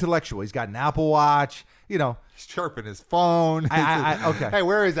he's an intellectual. He's got an Apple Watch, you know. He's chirping his phone. Okay. Hey,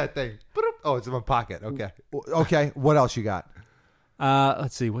 where is that thing? Oh, it's in my pocket. Okay. Okay. What else you got?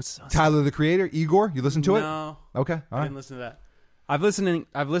 Let's see. What's Tyler, the Creator? Igor? You listen to it? No. Okay. All I right. didn't listen to that. I've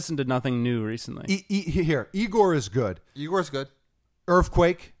listened to nothing new recently. Here, Igor is good. Igor's good.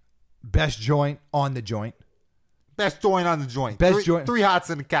 Earthquake, best joint on the joint. Best joint on the joint. Joint. 3 hots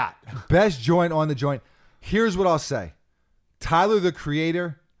and a cat. Best joint on the joint. Here's what I'll say. Tyler, the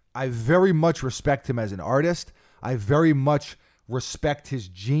Creator, I very much respect him as an artist. I very much respect his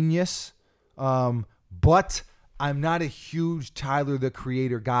genius. But I'm not a huge Tyler, the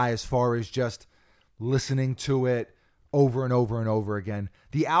Creator guy as far as just listening to it over and over and over again.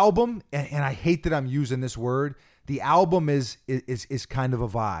 The album, and I hate that I'm using this word, the album is kind of a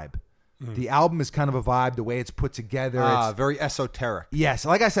vibe. The album is kind of a vibe, the way it's put together. It's very esoteric. Yes.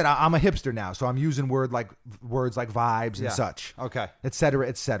 Like I said, I'm a hipster now, so I'm using words like vibes and such. Okay. Et cetera,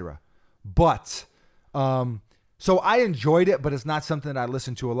 et cetera. But, so I enjoyed it, but it's not something that I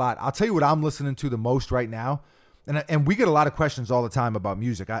listen to a lot. I'll tell you what I'm listening to the most right now. And we get a lot of questions all the time about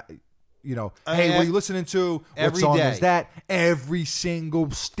music. Hey, what are you listening to? What song is that? Every single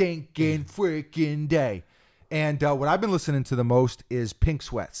stinking freaking day. And what I've been listening to the most is Pink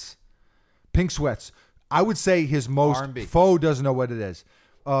Sweats. Pink Sweats. I would say his most... R&B. Foe doesn't know what it is.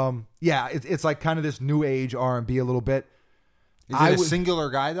 It's like kind of this new age R&B a little bit. Is it a singular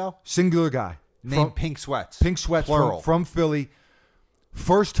guy, though? Singular guy. Named Pink Sweats. Pink Sweats from Philly.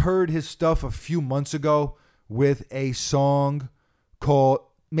 First heard his stuff a few months ago with a song called,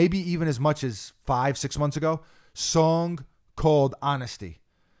 maybe even as much as 5-6 months ago, song called Honesty.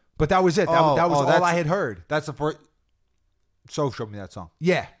 But that was it. That was all I had heard. That's the first... So show me that song.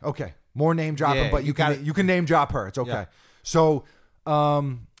 Yeah, okay. More name dropping, but you can name drop her. It's okay. Yeah. So,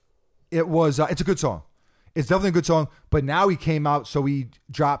 it's a good song. It's definitely a good song. But now he came out, so he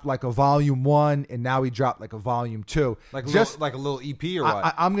dropped like a volume 1, and now he dropped like a volume 2. Like a little EP or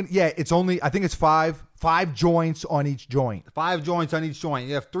what? It's only, I think it's 5 joints on each joint. 5 joints on each joint.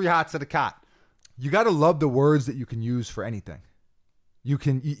 You have 3 hots at a cot. You got to love the words that you can use for anything. You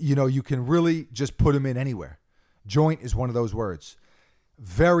can really just put them in anywhere. Joint is one of those words.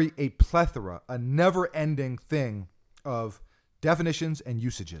 A plethora, a never-ending thing of definitions and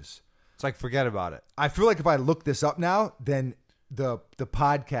usages. It's like, forget about it. I feel like if I look this up now, then the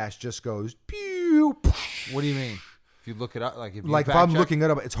podcast just goes pew. What do you mean? If you look it up, if I'm looking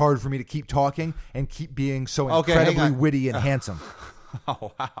it up, it's hard for me to keep talking and keep being so incredibly witty and handsome.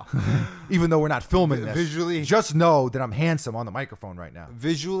 Oh, wow. Even though we're not filming this. Visually? Just know that I'm handsome on the microphone right now.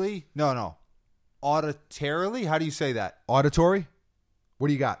 Visually? No. Auditorily? How do you say that? Auditory? What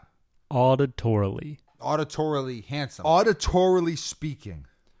do you got? Auditorily handsome. Auditorily speaking.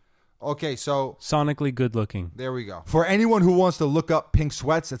 Okay, so... sonically good looking. There we go. For anyone who wants to look up Pink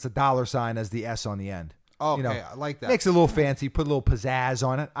Sweats, it's a $sign as the S on the end. Okay, I like that. Makes it a little fancy, put a little pizzazz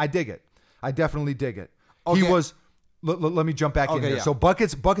on it. I dig it. I definitely dig it. Okay. He was... let me jump back in here. Yeah. So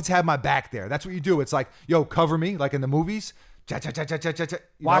Buckets had my back there. That's what you do. It's like, yo, cover me, like in the movies.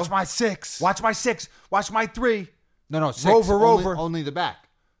 Watch my 6. Watch my 6. Watch my 3. No, 6. Rover. Only the back.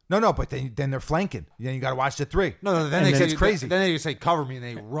 No, but then they're flanking. Then you got to watch the 3. No, then they say it's crazy. Then they just say cover me and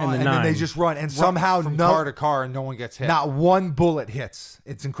they run. And then they just run. And somehow from car to car and no one gets hit. Not one bullet hits.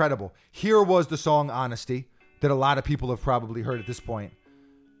 It's incredible. Here was the song Honesty that a lot of people have probably heard at this point.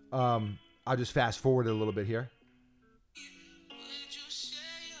 I'll just fast forward it a little bit here.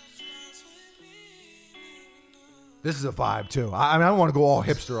 This is a vibe, too. I don't want to go all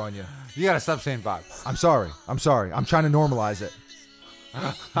hipster on you. You got to stop saying vibe. I'm sorry. I'm trying to normalize it.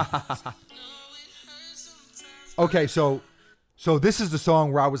 Okay, so this is the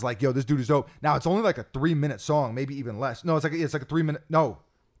song where I was like, yo, this dude is dope. Now, it's only like a 3-minute song, maybe even less. No, it's like a 3-minute. No,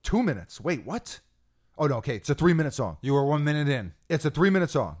 2 minutes. Wait, what? Oh, no, okay. It's a 3-minute song. You were 1 minute in. It's a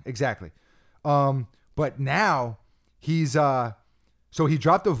 3-minute song. Exactly. But But now he's so he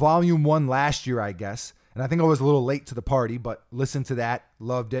dropped a volume 1 last year, I guess. And I think I was a little late to the party, but listened to that,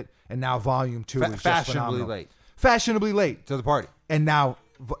 loved it. And now volume 2 is just fashionably late. Fashionably late To the party. And now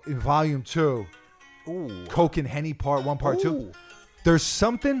volume 2, Ooh. Coke and Henny part 1, part 2. Ooh. There's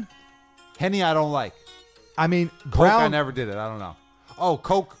something. Henny I don't like. I mean, Coke I never did it. I don't know. Oh,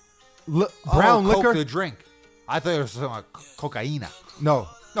 Coke. Brown Coke liquor. the drink. I thought it was something like cocaine.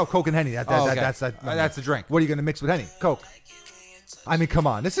 No, Coke and Henny. Okay. That's the drink. What are you going to mix with Henny? Coke. I mean, come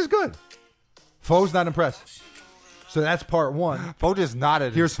on. This is good. Foe's not impressed. So that's part 1. Foe just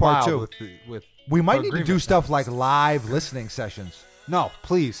nodded. Here's and part smiled 2. With we might need to do stuff like live listening sessions. No,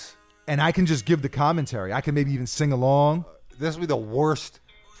 please. And I can just give the commentary. I can maybe even sing along. This would be the worst.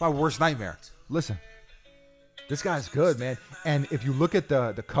 It's my worst nightmare. Listen, this guy's good, man. And if you look at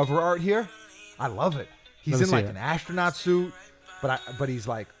the cover art here, I love it. He's in like an astronaut suit, but he's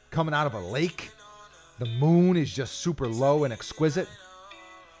like coming out of a lake. The moon is just super low and exquisite.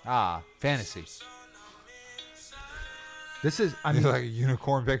 Fantasy. This is, I mean, like a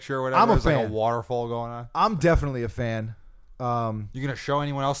unicorn picture or whatever. I'm a There's fan. like a waterfall going on. I'm definitely a fan. You gonna show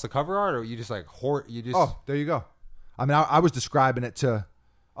anyone else the cover art, or you just like Oh, there you go. I mean, I was describing it to.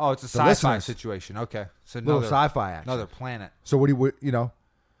 Oh, it's a sci-fi listeners. situation. Okay, so Little sci-fi action. Another planet. So what do you know?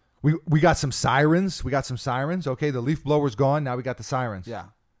 We got some sirens. Okay, the leaf blower's gone. Now we got the sirens. Yeah.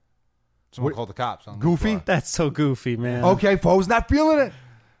 Someone called the cops. On the Goofy? floor. That's so goofy, man. Okay, Foe's not feeling it.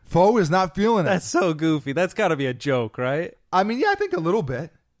 Foe is not feeling it. That's so goofy. That's got to be a joke, right? I mean, yeah, I think a little bit.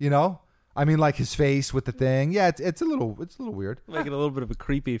 You know, I mean, like his face with the thing. Yeah, it's a little weird. Making a little bit of a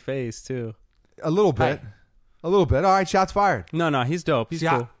creepy face too. A little bit. Hey. A little bit. All right, shots fired. No, he's dope. He's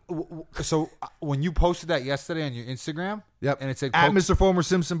cool. So when you posted that yesterday on your Instagram, Yep. and it said at Coke- Mr. Fomer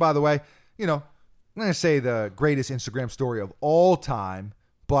Simpson, by the way, you know, I'm going to say the greatest Instagram story of all time,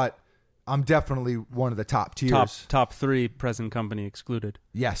 but I'm definitely one of the top tiers. Top 3 present company excluded.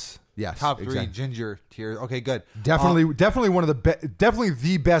 Yes. top 3 exactly. ginger tiers. Okay, good. Definitely one of the definitely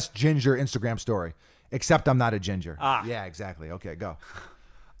the best ginger Instagram story. Except I'm not a ginger. Yeah, exactly. Okay, go.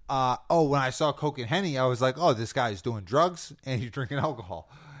 When I saw Coke and Henny, I was like, oh, this guy's doing drugs and he's drinking alcohol.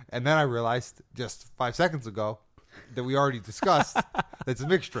 And then I realized just 5 seconds ago that we already discussed that's a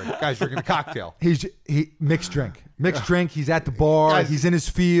mixed drink. Guy's drinking a cocktail. He mixed drink. He's at the bar. Guys, he's in his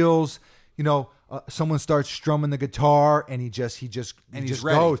feels. You know, someone starts strumming the guitar, and he just ready.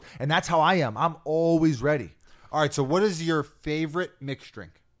 goes. And that's how I am. I'm always ready. All right, so what is your favorite mixed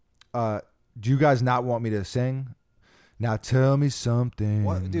drink? Do you guys not want me to sing? Now tell me something,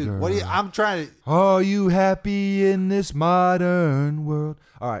 What, dude? girl. What do you? I'm trying to. Are you happy in this modern world?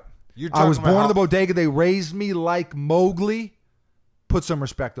 All right. I was born in the bodega. They raised me like Mowgli. Put some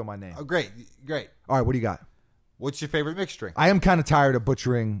respect on my name. Oh, great. All right, what do you got? What's your favorite mixed drink? I am kind of tired of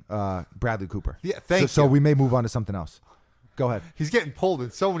butchering Bradley Cooper. Yeah, thank you. So we may move on to something else. Go ahead. He's getting pulled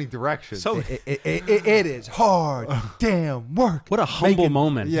in so many directions. So It is hard damn work. what a humble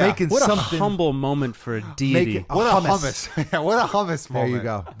moment. Yeah. Making What a something. humble moment for a deity. Making- What a hummus. hummus. Yeah, what a hummus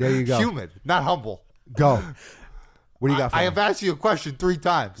moment. There you go. Humid, not humble. Go. What do you got for I me? have asked you a question 3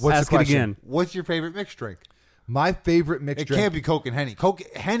 times. What's Ask the it question? again. What's your favorite mixed drink? My favorite mixed It drink. can't be Coke and Henny.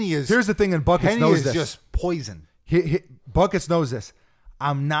 Henny is. Here's the thing, and Buckets Henny knows is this. just poison. Buckets knows this.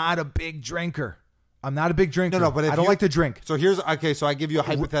 I'm not a big drinker. No, but if I don't you- like to drink. So so I give you a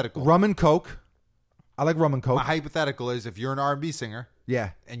hypothetical. Rum and Coke. I like rum and Coke. My hypothetical is if you're an R&B singer Yeah.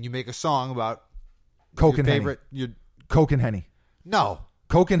 and you make a song about Coke your and favorite, Coke and Henny. no,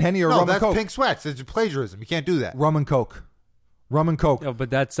 Coke and Henny or rum that's and Coke? Pink Sweats. It's plagiarism. You can't do that. Rum and Coke. Oh, but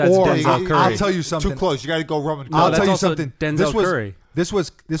that's Or Denzel Curry. I'll tell you something. Too close. You got to go rum and Coke. No, I'll that's tell you also something. Denzel Curry. This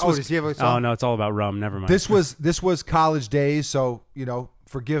was does he have a song? Oh no, it's all about rum. Never mind. This was college days, so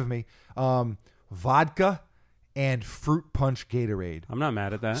forgive me. Vodka and fruit punch Gatorade. I'm not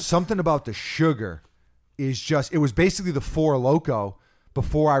mad at that. Something about the sugar is just. It was basically the Four Loko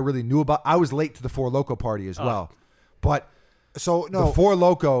before I really knew about. I was late to the Four Loko party as well, but So the Four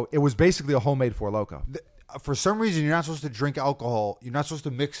Loko, it was basically a homemade Four Loko. For some reason, you're not supposed to drink alcohol. You're not supposed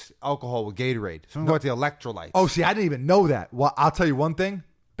to mix alcohol with Gatorade. Something about the electrolytes. Oh, see, I didn't even know that. Well, I'll tell you one thing.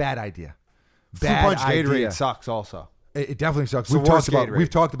 Bad idea. Fruit Bad punch idea. Gatorade sucks also. It definitely sucks. So worse Gatorade. We've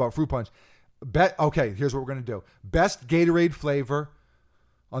talked about fruit punch. Okay, here's what we're gonna do. Best Gatorade flavor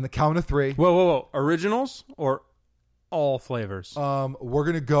on the count of 3. Whoa! Originals or all flavors? We're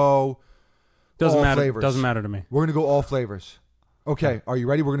gonna go. Doesn't all matter. Flavors. Doesn't matter to me. We're gonna go all flavors. Okay, are you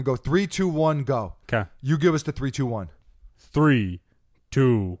ready? We're gonna go 3, 2, 1, go. Okay. You give us the 3, 2, 1. 3,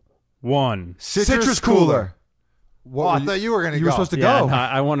 2, 1. Citrus Cooler. I thought you were going to go. You were supposed to Yeah, go. no,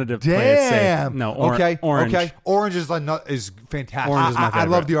 I wanted to play it safe. No, okay. Orange. Okay. Orange is fantastic. Orange is my I favorite.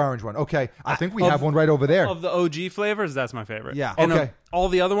 love the orange one. Okay. I think we have one right over there. Of the OG flavors, that's my favorite. Yeah. And Okay. all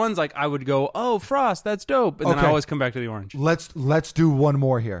the other ones, like I would go, oh, Frost, that's dope. And then I Okay. always come back to the orange. Let's do one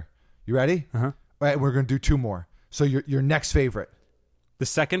more here. You ready? Uh-huh. All right, we're going to do two more. So your next favorite. The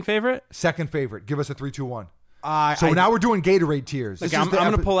second favorite? Second favorite. Give us a 3, 2, 1. I Now we're doing Gatorade tiers. Like, I'm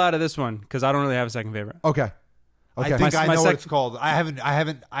going to pull out of this one because I don't really have a second favorite. Okay. Okay. I think I My know what sec- it's called. I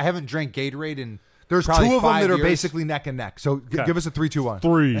haven't drank Gatorade in There's probably two of them 5 that are years. basically neck and neck. So Okay. give us a 3, 2, 1.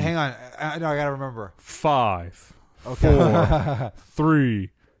 3, Hang on. No, I got to remember. 5, 4, 3,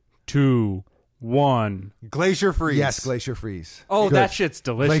 2, 1. Glacier Freeze. Yes, Glacier Freeze. Oh, Good. that shit's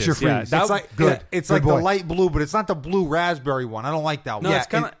delicious. Glacier Yeah, Freeze. that- It's like good. It's Good like boy. the light blue, but it's not the blue raspberry one. I don't like that one. No, it's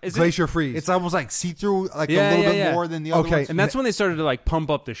kinda- it- is it- Glacier Freeze. It's almost like see-through, like Yeah, a little yeah, bit yeah. more than the other Okay. ones. and that's when they started to like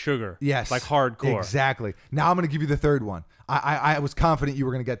pump up the sugar. Yes. Like hardcore. Exactly. Now I'm going to give you the third one. I was confident you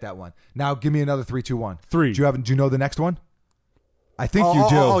were going to get that one. Now give me another 3, 2, 1. 3. Do you know the next one? I think you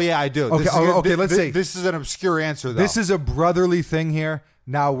do. Oh, yeah, I do. Okay, okay, let's see. This is an obscure answer, though. This is a brotherly thing here.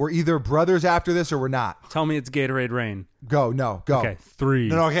 Now we're either brothers after this or we're not. Tell me it's Gatorade Rain. Go. Okay, 3.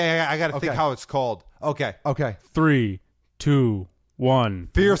 No, okay, I got to think Okay. how it's called. Okay. Okay. 3, 2, 1.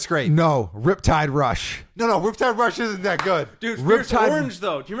 Fear Scrape. No. Riptide Rush. No, Riptide Rush isn't that good. Dude, Fierce Riptide- Orange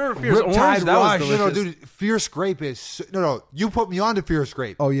though. Do you remember Fierce Riptide Orange? That Rush. was No, delicious. dude, Fear Scrape is... No, you put me on to Fear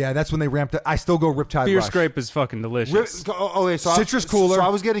Scrape. Oh yeah, that's when they ramped it. I still go Riptide Fierce Rush. Scrape is fucking delicious. Okay, so Citrus Cooler. So I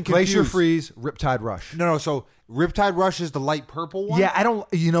was getting confused. Glacier Freeze. Riptide Rush. No, so Riptide Rush is the light purple one? Yeah, I don't.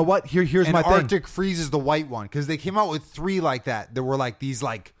 You know what? Here's And my thing. Arctic Freeze is the white one, because they came out with 3 like that. There were like these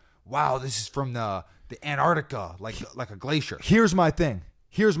like, wow, this is from the Antarctica, like a glacier. Here's my thing.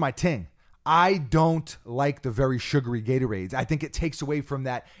 Here's my ting. I don't like the very sugary Gatorades. I think it takes away from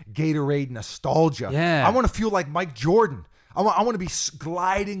that Gatorade nostalgia. Yeah. I want to feel like Mike Jordan. I want to be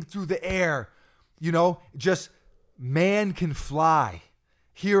gliding through the air. You know, just man can fly.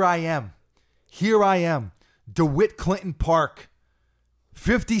 Here I am. DeWitt Clinton Park,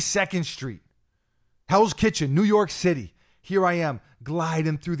 52nd Street, Hell's Kitchen, New York City. Here I am,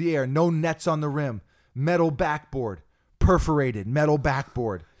 gliding through the air. No nets on the rim. Metal backboard. Perforated metal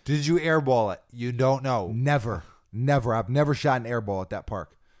backboard. Did you airball it? You don't know. Never. I've never shot an air ball at that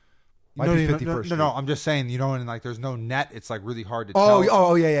park. Might No, be no, 51st Street. no, I'm just saying, and like there's no net. It's like really hard to tell.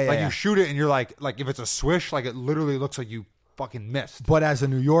 Oh, yeah. Like you shoot it and you're like if it's a swish, like it literally looks like you fucking missed. But as a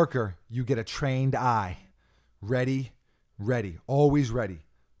New Yorker, you get a trained eye. Ready, always ready.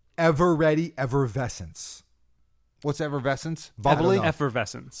 Ever ready, effervescence. What's effervescence? I don't Bubbly? know.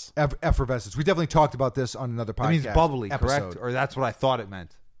 Effervescence. Effervescence. We definitely talked about this on another podcast. That means bubbly, episode. correct? Or that's what I thought it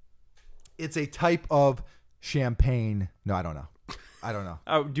meant. It's a type of champagne. No, I don't know.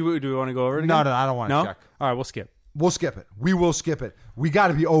 Oh, do we want to go over it again? No, I don't want to No? check. All right, we'll skip. We'll skip it. We will skip it. We got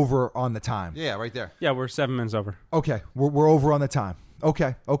to be over on the time. Yeah, right there. Yeah, we're 7 minutes over. Okay, we're over on the time.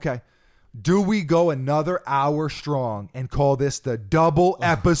 Okay. Do we go another hour strong and call this the double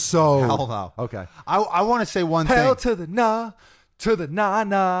episode? Hell no. Okay. I want to say one Hell thing. to the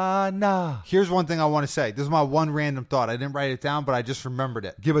nah. Here's one thing I want to say. This is my one random thought. I didn't write it down, but I just remembered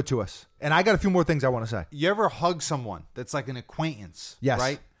it. Give it to us. And I got a few more things I want to say. You ever hug someone that's like an acquaintance? Yes.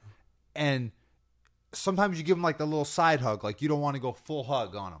 Right? And sometimes you give them like the little side hug. Like you don't want to go full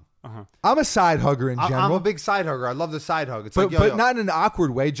hug on them. I'm a side hugger in general. I'm a big side hugger. I love the side hug. It's but like, yo. not in an awkward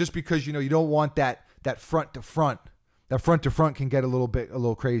way, just because you don't want that front to front. That front to front can get a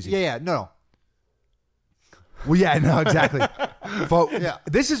little crazy. Yeah, no. Well, yeah, no, exactly. But Yeah.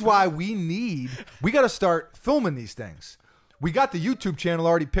 this is why we got to start filming these things. We got the YouTube channel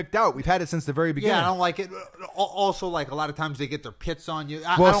already picked out. We've had it since the very beginning. Yeah, I don't like it. Also, like a lot of times they get their pits on you.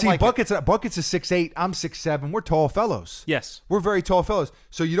 I Well, don't see, like Buckets is 6'8", I'm 6'7". We're tall fellows. Yes. We're very tall fellows.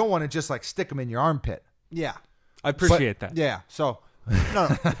 So you don't want to just like stick them in your armpit. Yeah. I appreciate that. Yeah. So,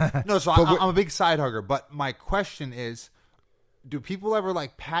 no. So I'm a big side hugger. But my question is, do people ever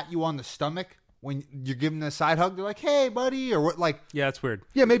like pat you on the stomach when you're giving them a side hug? They're like, "Hey, buddy," or what? Like, Yeah, it's weird.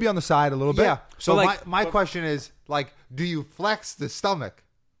 Yeah, maybe on the side a little bit. yeah. So But, like- my question is, like, do you flex the stomach,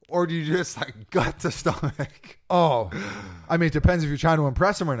 or do you just like gut the stomach? Oh, I mean, it depends if you're trying to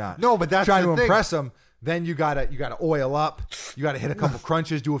impress them or not. No, but that's trying the to thing. impress them. Then you gotta oil up. You gotta hit a couple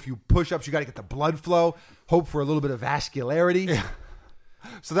crunches, do a few push-ups. You gotta get the blood flow. Hope for a little bit of vascularity.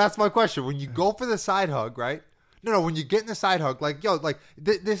 So that's my question. When you go for the side hug, right? No, when you get in the side hug, like, yo, like,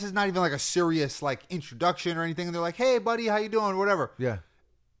 this is not even like a serious, like, introduction or anything. And they're like, hey, buddy, how you doing? Whatever. Yeah.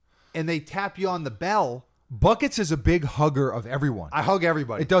 And they tap you on the bell. Buckets is a big hugger of everyone. I hug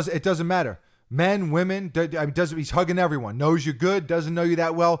everybody. It doesn't matter. Men, women, he's hugging everyone. Knows you good, doesn't know you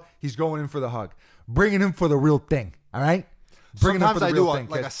that well. He's going in for the hug. bringing him for the real thing. All right. Bringing Sometimes him for the I real do thing,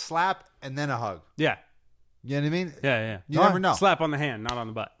 like kid. a slap and then a hug. Yeah. You know what I mean? Yeah. You never know. Slap on the hand, not on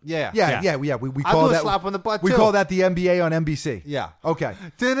the butt. Yeah. Yeah. We I'll call do a that slap on the butt, We too. call that the NBA on NBC. Yeah. Okay.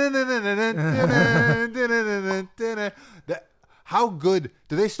 How good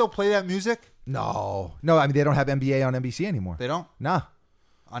do they still play that music? No. I mean, they don't have NBA on NBC anymore. They don't Nah.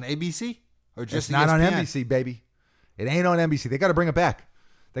 on ABC or just It's not on ESPN? NBC, baby. It ain't on NBC. They got to bring it back.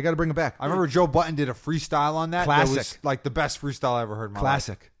 I remember Joe Button did a freestyle on that. Classic. That was like the best freestyle I ever heard in my life.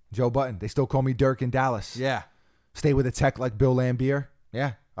 Classic. Joe Button. They still call me Dirk in Dallas. Yeah. Stay with a tech like Bill Lambier.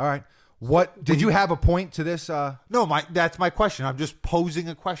 Yeah. All right. What did you have a point to this? No, that's my question. I'm just posing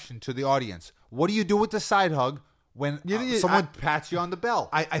a question to the audience. What do you do with the side hug when someone pats you on the bell?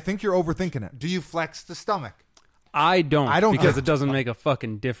 I think you're overthinking it. Do you flex the stomach? I don't because get- it doesn't make a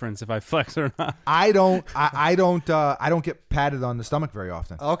fucking difference if I flex or not. I don't get patted on the stomach very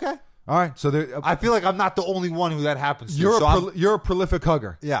often. Okay. All right. So there, I feel like I'm not the only one who that happens to. you're a prolific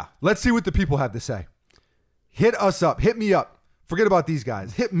hugger. Yeah. Let's see what the people have to say. Hit us up. Hit me up. Forget about these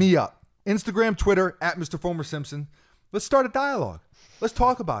guys. Hit me up. Instagram, Twitter, at Mr. Fomer Simpson. Let's start a dialogue. Let's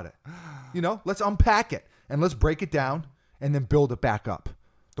talk about it. Let's unpack it and let's break it down and then build it back up.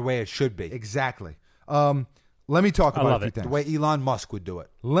 the way it should be. Exactly. Let me talk about a few things. The way Elon Musk would do it.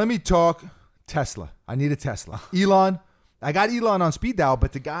 Let me talk Tesla. I need a Tesla. Elon. I got Elon on speed dial,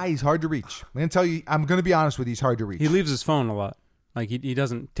 but the guy, he's hard to reach. I'm going to tell you, I'm going to be honest with you, he's hard to reach. He leaves his phone a lot. Like, he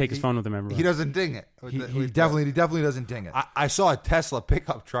doesn't take his phone with him everywhere. He doesn't ding it. He definitely doesn't ding it. I saw a Tesla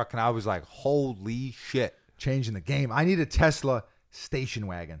pickup truck, and I was like, holy shit. Changing the game. I need a Tesla station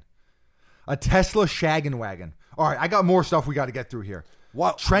wagon. A Tesla shaggin' wagon. All right, I got more stuff we got to get through here.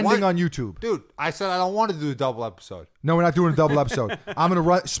 What? Trending on YouTube. Dude, I said I don't want to do a double episode. No, we're not doing a double episode. I'm going to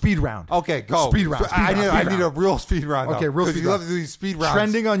run speed round. Okay, go. Speed round. I need a real speed round. Okay, real speed you round. love to do these speed rounds.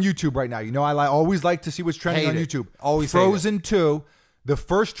 Trending on YouTube right now. You know, I always like to see what's trending on YouTube. Always Frozen 2, the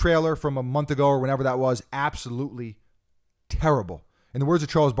first trailer from a month ago or whenever that was, absolutely terrible. In the words of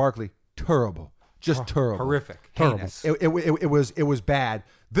Charles Barkley, terrible. Just terrible. Horrific. Terrible. Heinous. It was bad.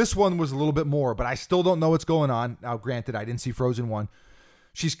 This one was a little bit more, but I still don't know what's going on. Now, granted, I didn't see Frozen 1.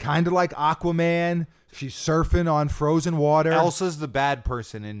 She's kind of like Aquaman. She's surfing on frozen water. Elsa's the bad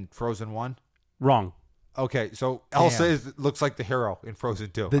person in Frozen 1? Wrong. Okay, so Elsa looks like the hero in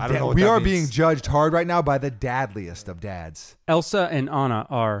Frozen 2. I don't know what we that are means. being judged hard right now by the dadliest of dads. Elsa and Anna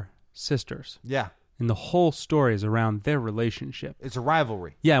are sisters. Yeah, And the whole story is around their relationship. it's a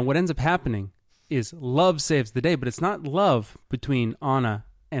rivalry. Yeah, and what ends up happening is love saves the day, but it's not love between Anna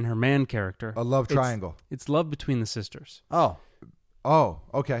and her man character. A love triangle. It's love between the sisters. Oh,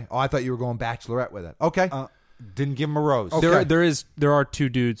 okay. Oh, I thought you were going Bachelorette with it. Okay. Didn't give him a rose. Okay. There are two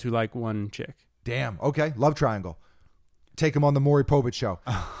dudes who like one chick. Damn. Okay. Love triangle. Take him on the Maury Povich show.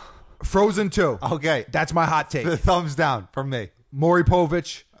 Frozen 2. Okay, That's my hot take. the thumbs down from me. Maury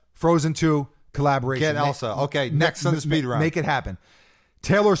Povich, Frozen 2, collaboration. Get Elsa. Okay, next on the speed round. Make it happen.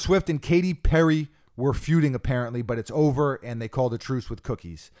 Taylor Swift and Katy Perry were feuding apparently, but it's over and they called a truce with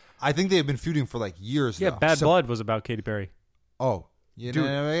cookies. I think they've been feuding for like years Yeah, now. Bad Blood was about Katy Perry. Oh. You Dude,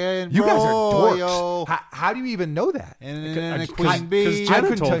 know, you guys are Royal. dorks. How do you even know that? And Because Queen Bee. Jenna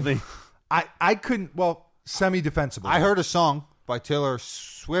couldn't told tell- me. I couldn't, well, semi-defensible. I heard a song by Taylor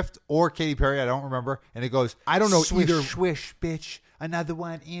Swift or Katy Perry, I don't remember, and it goes, I don't know swish, either. Swish, bitch, another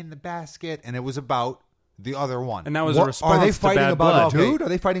one in the basket, and it was about the other one. And that was a What, response are they to fighting Bad about Blood. a dude? Are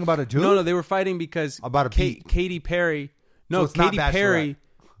they fighting about a dude? No, they were fighting because About a beat. Katy Perry. No, So it's not Katy Bachelorette. Perry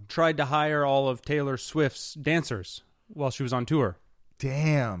tried to hire all of Taylor Swift's dancers while she was on tour.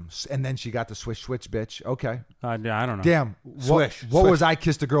 Damn. And then she got the swish, bitch. Okay. I don't know. Damn. Swish, What swish. was I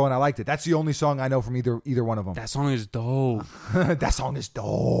Kissed a Girl and I Liked It? That's the only song I know from either one of them. That song is dope. That song is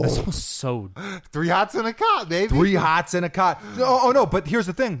dope. That song's so. Three hots and a cot, baby. 3 hots and a cot. Oh, no, but here's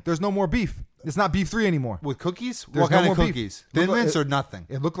the thing. There's no more beef. It's not beef 3 anymore. With cookies? There's What no kind more of beef. cookies? Look Thin like- Mints or nothing?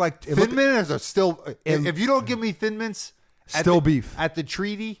 It looked like Thin Mints are still... if you don't give me Thin Mints... beef. At the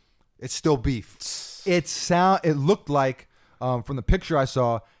treaty, it's still beef. It looked like, from the picture I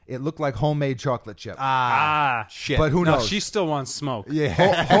saw, it looked like homemade chocolate chip. Shit. But who No, knows? she still wants smoke. Yeah.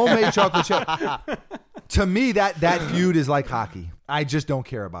 Homemade chocolate chip. To me, that feud is like hockey. I just don't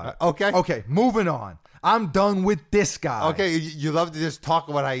care about it. Okay. Okay, moving on. I'm done with this guy. Okay, you love to just talk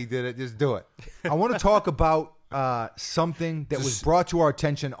about how you did it. Just do it. I want to talk about something that was brought to our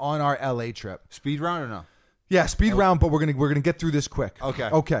attention on our LA trip. Speed round or no? Yeah, speed round, but we're gonna get through this quick. Okay.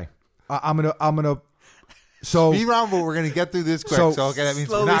 Okay. I'm gonna. So Speed round, but we're going to get through this quick. So, okay, that means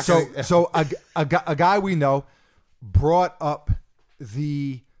we're not going to... So a guy we know brought up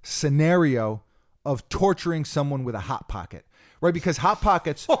the scenario of torturing someone with a hot pocket, right? Because hot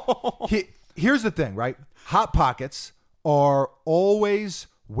pockets, here's the thing, right? Hot Pockets are always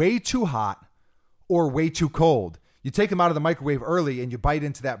way too hot or way too cold. You take them out of the microwave early and you bite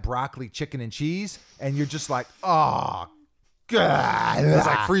into that broccoli, chicken, and cheese, and you're just like, oh, God. There's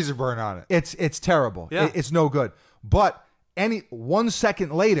like freezer burn on it. It's terrible. Yeah. It's no good. But 1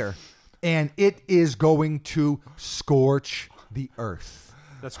 second later, and it is going to scorch the earth.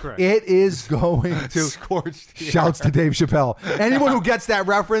 That's correct. It is going to Scorch the Shouts to Dave Chappelle. Anyone who gets that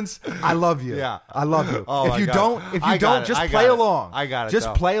reference, I love you. Yeah. I love you. Oh, if you don't, just play along. I got it.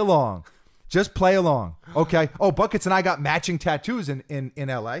 Just play along. Just play along. Okay. Oh, Buckets and I got matching tattoos in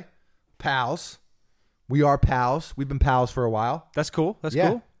LA. Pals. We are pals. We've been pals for a while. That's cool. That's Yeah.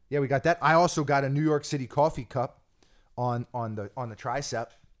 cool. Yeah, we got that. I also got a New York City coffee cup on the tricep.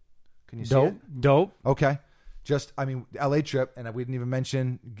 Can you see it? Dope. Okay. LA trip, and we didn't even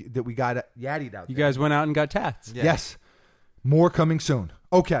mention that we got yaddied out there. You guys went out and got tats. Yeah. Yes. More coming soon.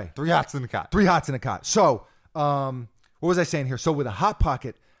 Okay. 3 hots in the cot. 3 hots in a cot. So, what was I saying here? So with a Hot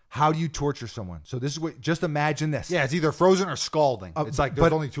Pocket, how do you torture someone? So this is what, just imagine this. Yeah, it's either frozen or scalding. It's like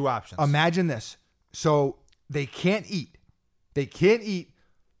there's only 2 options. Imagine this. So they can't eat. They can't eat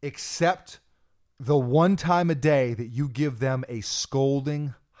except the one time a day that you give them a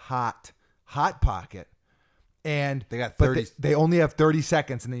scalding hot Pocket. And They got 30 they only have 30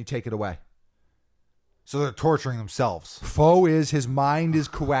 seconds, and then you take it away. So they're torturing themselves. His mind is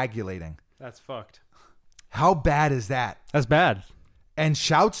coagulating. That's fucked. How bad is that? That's bad. And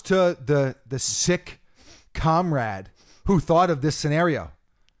shouts to the sick comrade who thought of this scenario.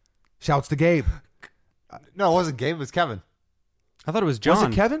 Shouts to Gabe. No, it wasn't Gabe. It was Kevin. I thought it was John. Was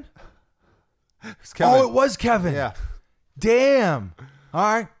it Kevin? It was Kevin. Oh, it was Kevin. Yeah. Damn. All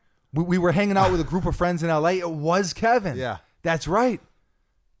right. We were hanging out with a group of friends in LA. It was Kevin. Yeah. That's right.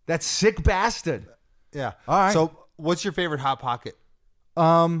 That sick bastard. Yeah. All right. So what's your favorite Hot Pocket?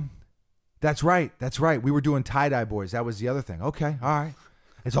 That's right. That's right. We were doing tie-dye boys. That was the other thing. Okay. All right.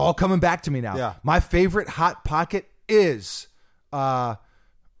 It's all coming back to me now. Yeah. My favorite Hot Pocket is I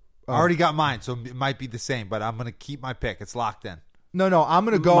already got mine, so it might be the same, but I'm going to keep my pick. It's locked in. No, I'm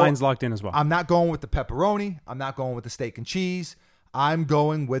going to go. Mine's locked in as well. I'm not going with the pepperoni. I'm not going with the steak and cheese. I'm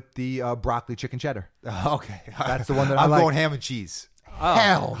going with the broccoli chicken cheddar. Okay. That's the one that I I'm like. going ham and cheese. Oh.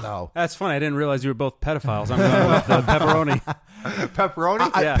 Hell no. That's funny. I didn't realize you were both pedophiles. I'm going with the pepperoni.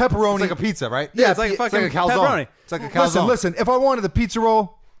 Pepperoni? Yeah. Pepperoni. It's like a pizza, right? Yeah, It's like It's fucking like a calzone. pepperoni. It's like a calzone. Listen. If I wanted a pizza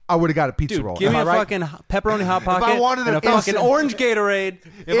roll, I would have got a pizza Dude, roll. give Am me I a right? fucking pepperoni Hot Pocket I wanted and a an fucking instant- orange Gatorade.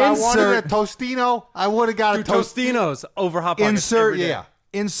 If I wanted Insert- a Tostino, I would have got Dude, a Tostino. Tostinos over Hot Pockets. Insert every day.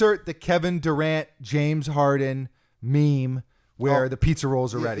 Insert the Kevin Durant, James Harden meme where the pizza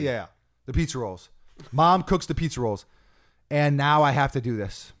rolls are ready. Yeah. The pizza rolls. Mom cooks the pizza rolls. And now I have to do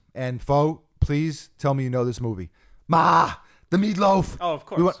this. And Fo, please tell me you know this movie. Ma, the meatloaf. Oh, of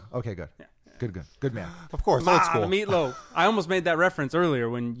course. Okay, good. Good man. Of course, Ah, old school. the meatloaf. I almost made that reference earlier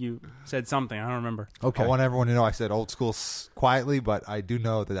when you said something. I don't remember. Okay. I want everyone to know I said old school quietly, but I do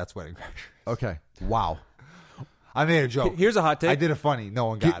know that that's Wedding Crashers. Okay. Wow. I made a joke. Here's a hot take. I did a funny. No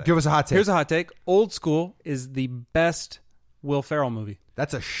one got it. Give us a hot take. Here's a hot take. Old School is the best Will Ferrell movie.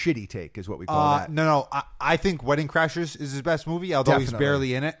 That's a shitty take is what we call that. No. I think Wedding Crashers is his best movie, although he's Definitely.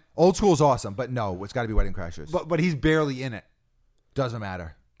 barely in it. Old School is awesome, but no, it's got to be Wedding Crashers. But he's barely in it. Doesn't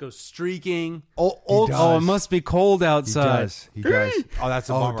matter. Goes streaking. Old does. Oh, it must be cold outside. He does. Oh, that's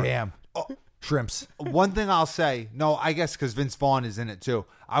a Oh, bummer. damn. Shrimps. One thing I'll say, no, I guess because Vince Vaughn is in it too.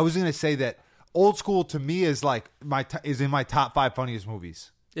 I was going to say that Old School to me is like is in my top 5 funniest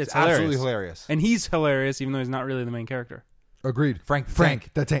movies. It's absolutely hilarious. And he's hilarious, even though he's not really the main character. Agreed. Frank.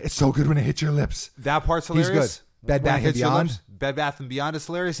 It's so good when it hits your lips. That part's He's hilarious. good. Bed When Bath it and hits your Beyond? lips, Bed Bath and Beyond is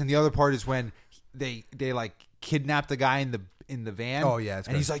hilarious, and the other part is when they like kidnap the guy in the van. Oh, yeah, it's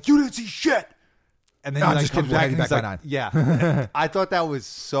and good. he's like, "You didn't see shit," and then No, he like just comes kidding. back We'll and he's have like, you back by "Yeah." I thought that was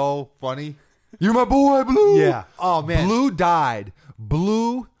so funny. You're my boy, Blue. Yeah. Oh, man. Blue died.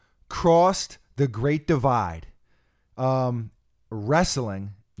 Blue crossed the Great Divide.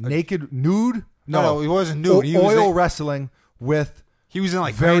 Wrestling, nude. No, he wasn't nude. He was oil in- wrestling with He was in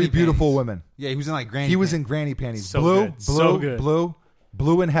like very granny beautiful panties. women. Yeah, he was in like granny. He was panties. in granny panties. So blue, good. blue, So good.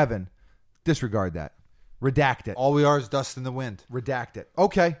 blue in heaven. Disregard that. Redact it. All we are is dust in the wind. Redact it.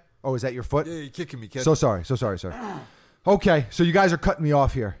 Okay. Oh, is that your foot? Yeah, you're kicking me, kid. So sorry, sir. Okay, so you guys are cutting me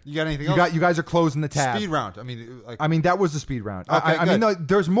off here. you got anything else? You guys are closing the tab. Speed round. I mean, like, I mean, that was the speed round. Okay, I mean, good. no,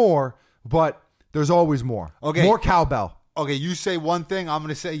 there's more, but there's always more. Okay. More cowbell. okay, you say one thing, I'm going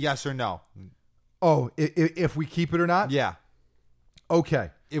to say yes or no. Oh, if we keep it or not? Yeah, Okay.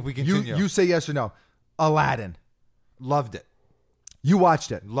 if we continue. You say yes or no. Aladdin. Loved it. You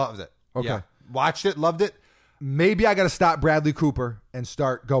watched it. Loved it. Okay. Yeah. Watched it. Loved it. maybe I got to stop Bradley Cooper and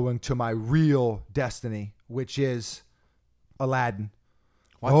start going to my real destiny, which is Aladdin.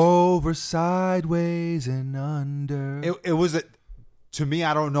 What? Over, sideways, and under. It was to me.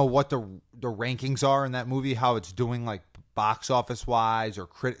 I don't know what the rankings are in that movie, how it's doing, like box office wise or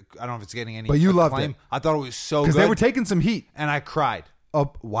I don't know if it's getting any. But you acclaim. loved it. I thought it was so good because they were taking some heat, and I cried.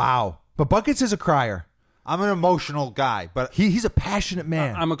 Oh wow! But Buckets is a crier. I'm an emotional guy, but he's a passionate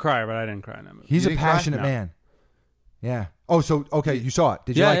man. I'm a crier, but I didn't cry in that movie. He's a passionate man. Yeah. Oh, so okay, you saw it?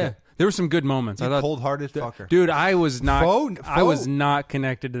 Did you like it? There were some good moments. I thought, cold-hearted fucker, dude. I was not. I was not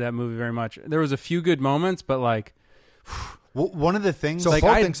connected to that movie very much. There was a few good moments, but like. One of the things, so like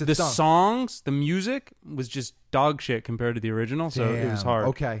the songs, the music was just dog shit compared to the original, so it was hard.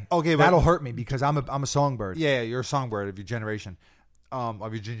 Okay, that'll hurt me because I'm a songbird. Yeah, you're a songbird of your generation, of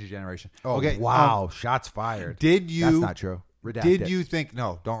your ginger generation. Oh, okay, wow, shots fired. Did you? That's not true. Redact did it. you think?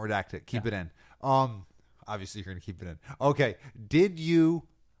 No, don't redact it. Keep it in. Obviously you're gonna keep it in. Okay. Did you?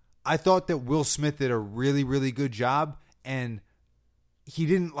 I thought that Will Smith did a really, really good job, and he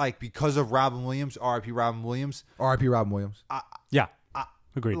didn't because of Robin Williams, R.I.P. Robin Williams. R.I.P. Robin Williams.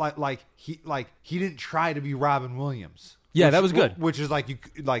 Agreed. He didn't try to be Robin Williams. Yeah, that was good. Which is you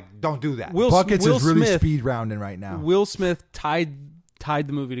don't do that. Buckets Will is really Smith, speed rounding right now. Will Smith tied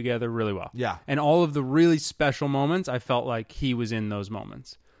the movie together really well. Yeah, and all of the really special moments, I felt like he was in those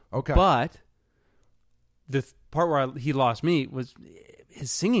moments. Okay, but the part where he lost me was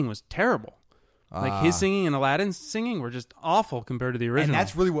his singing was terrible. Like his singing and Aladdin's singing were just awful compared to the original. And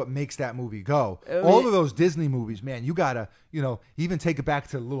that's really what makes that movie go. All of those Disney movies, man, you gotta, even take it back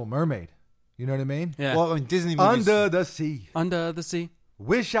to Little Mermaid. You know what I mean? Yeah. Well, in Disney movies, Under the Sea. Under the Sea.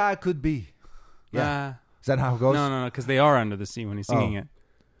 Wish I could be. Yeah. Is that how it goes? No, because they are under the sea when he's singing it.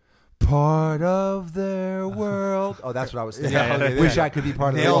 Part of their world. Oh, that's what I was thinking. Wish I could be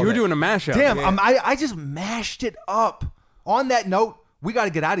part of their You world. were doing a mashup. Damn, I just mashed it up. On that note, we got to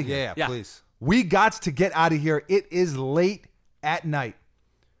get out of here. Yeah, please. We got to get out of here. It is late at night.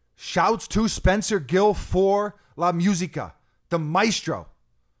 Shouts to Spencer Gill for La Musica, the maestro.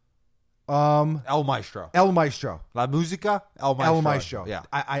 El Maestro. La Musica, El Maestro. Yeah.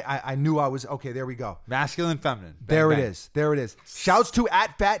 I knew I was, okay, there we go. Masculine, feminine. Bang, There bang. it is. Shouts to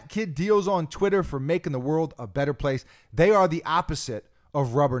 @FatKidDeals on Twitter for making the world a better place. They are the opposite of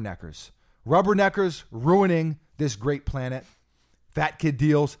rubberneckers. Rubberneckers ruining this great planet. Fat Kid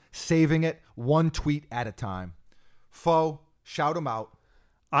Deals saving it one tweet at a time. Foe, shout them out.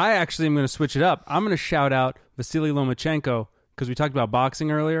 I actually am going to switch it up. I'm going to shout out Vasily Lomachenko because we talked about boxing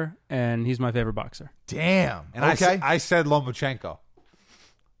earlier, and he's my favorite boxer. Damn. And okay. I said Lomachenko.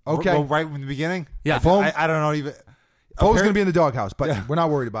 Okay. Right from the beginning? Yeah. I don't know even. Foe's going to be in the doghouse, but we're not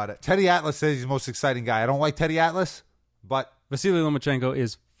worried about it. Teddy Atlas says he's the most exciting guy. I don't like Teddy Atlas, but Vasily Lomachenko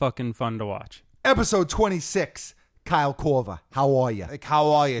is fucking fun to watch. Episode 26. Kyle Korver, how are you?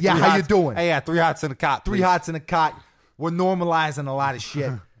 How are you? Yeah, how you doing? Hey, 3 hots in a cot. Please. 3 hots in a cot. We're normalizing a lot of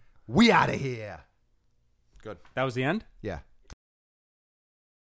shit. We out of here. Good. That was the end? Yeah.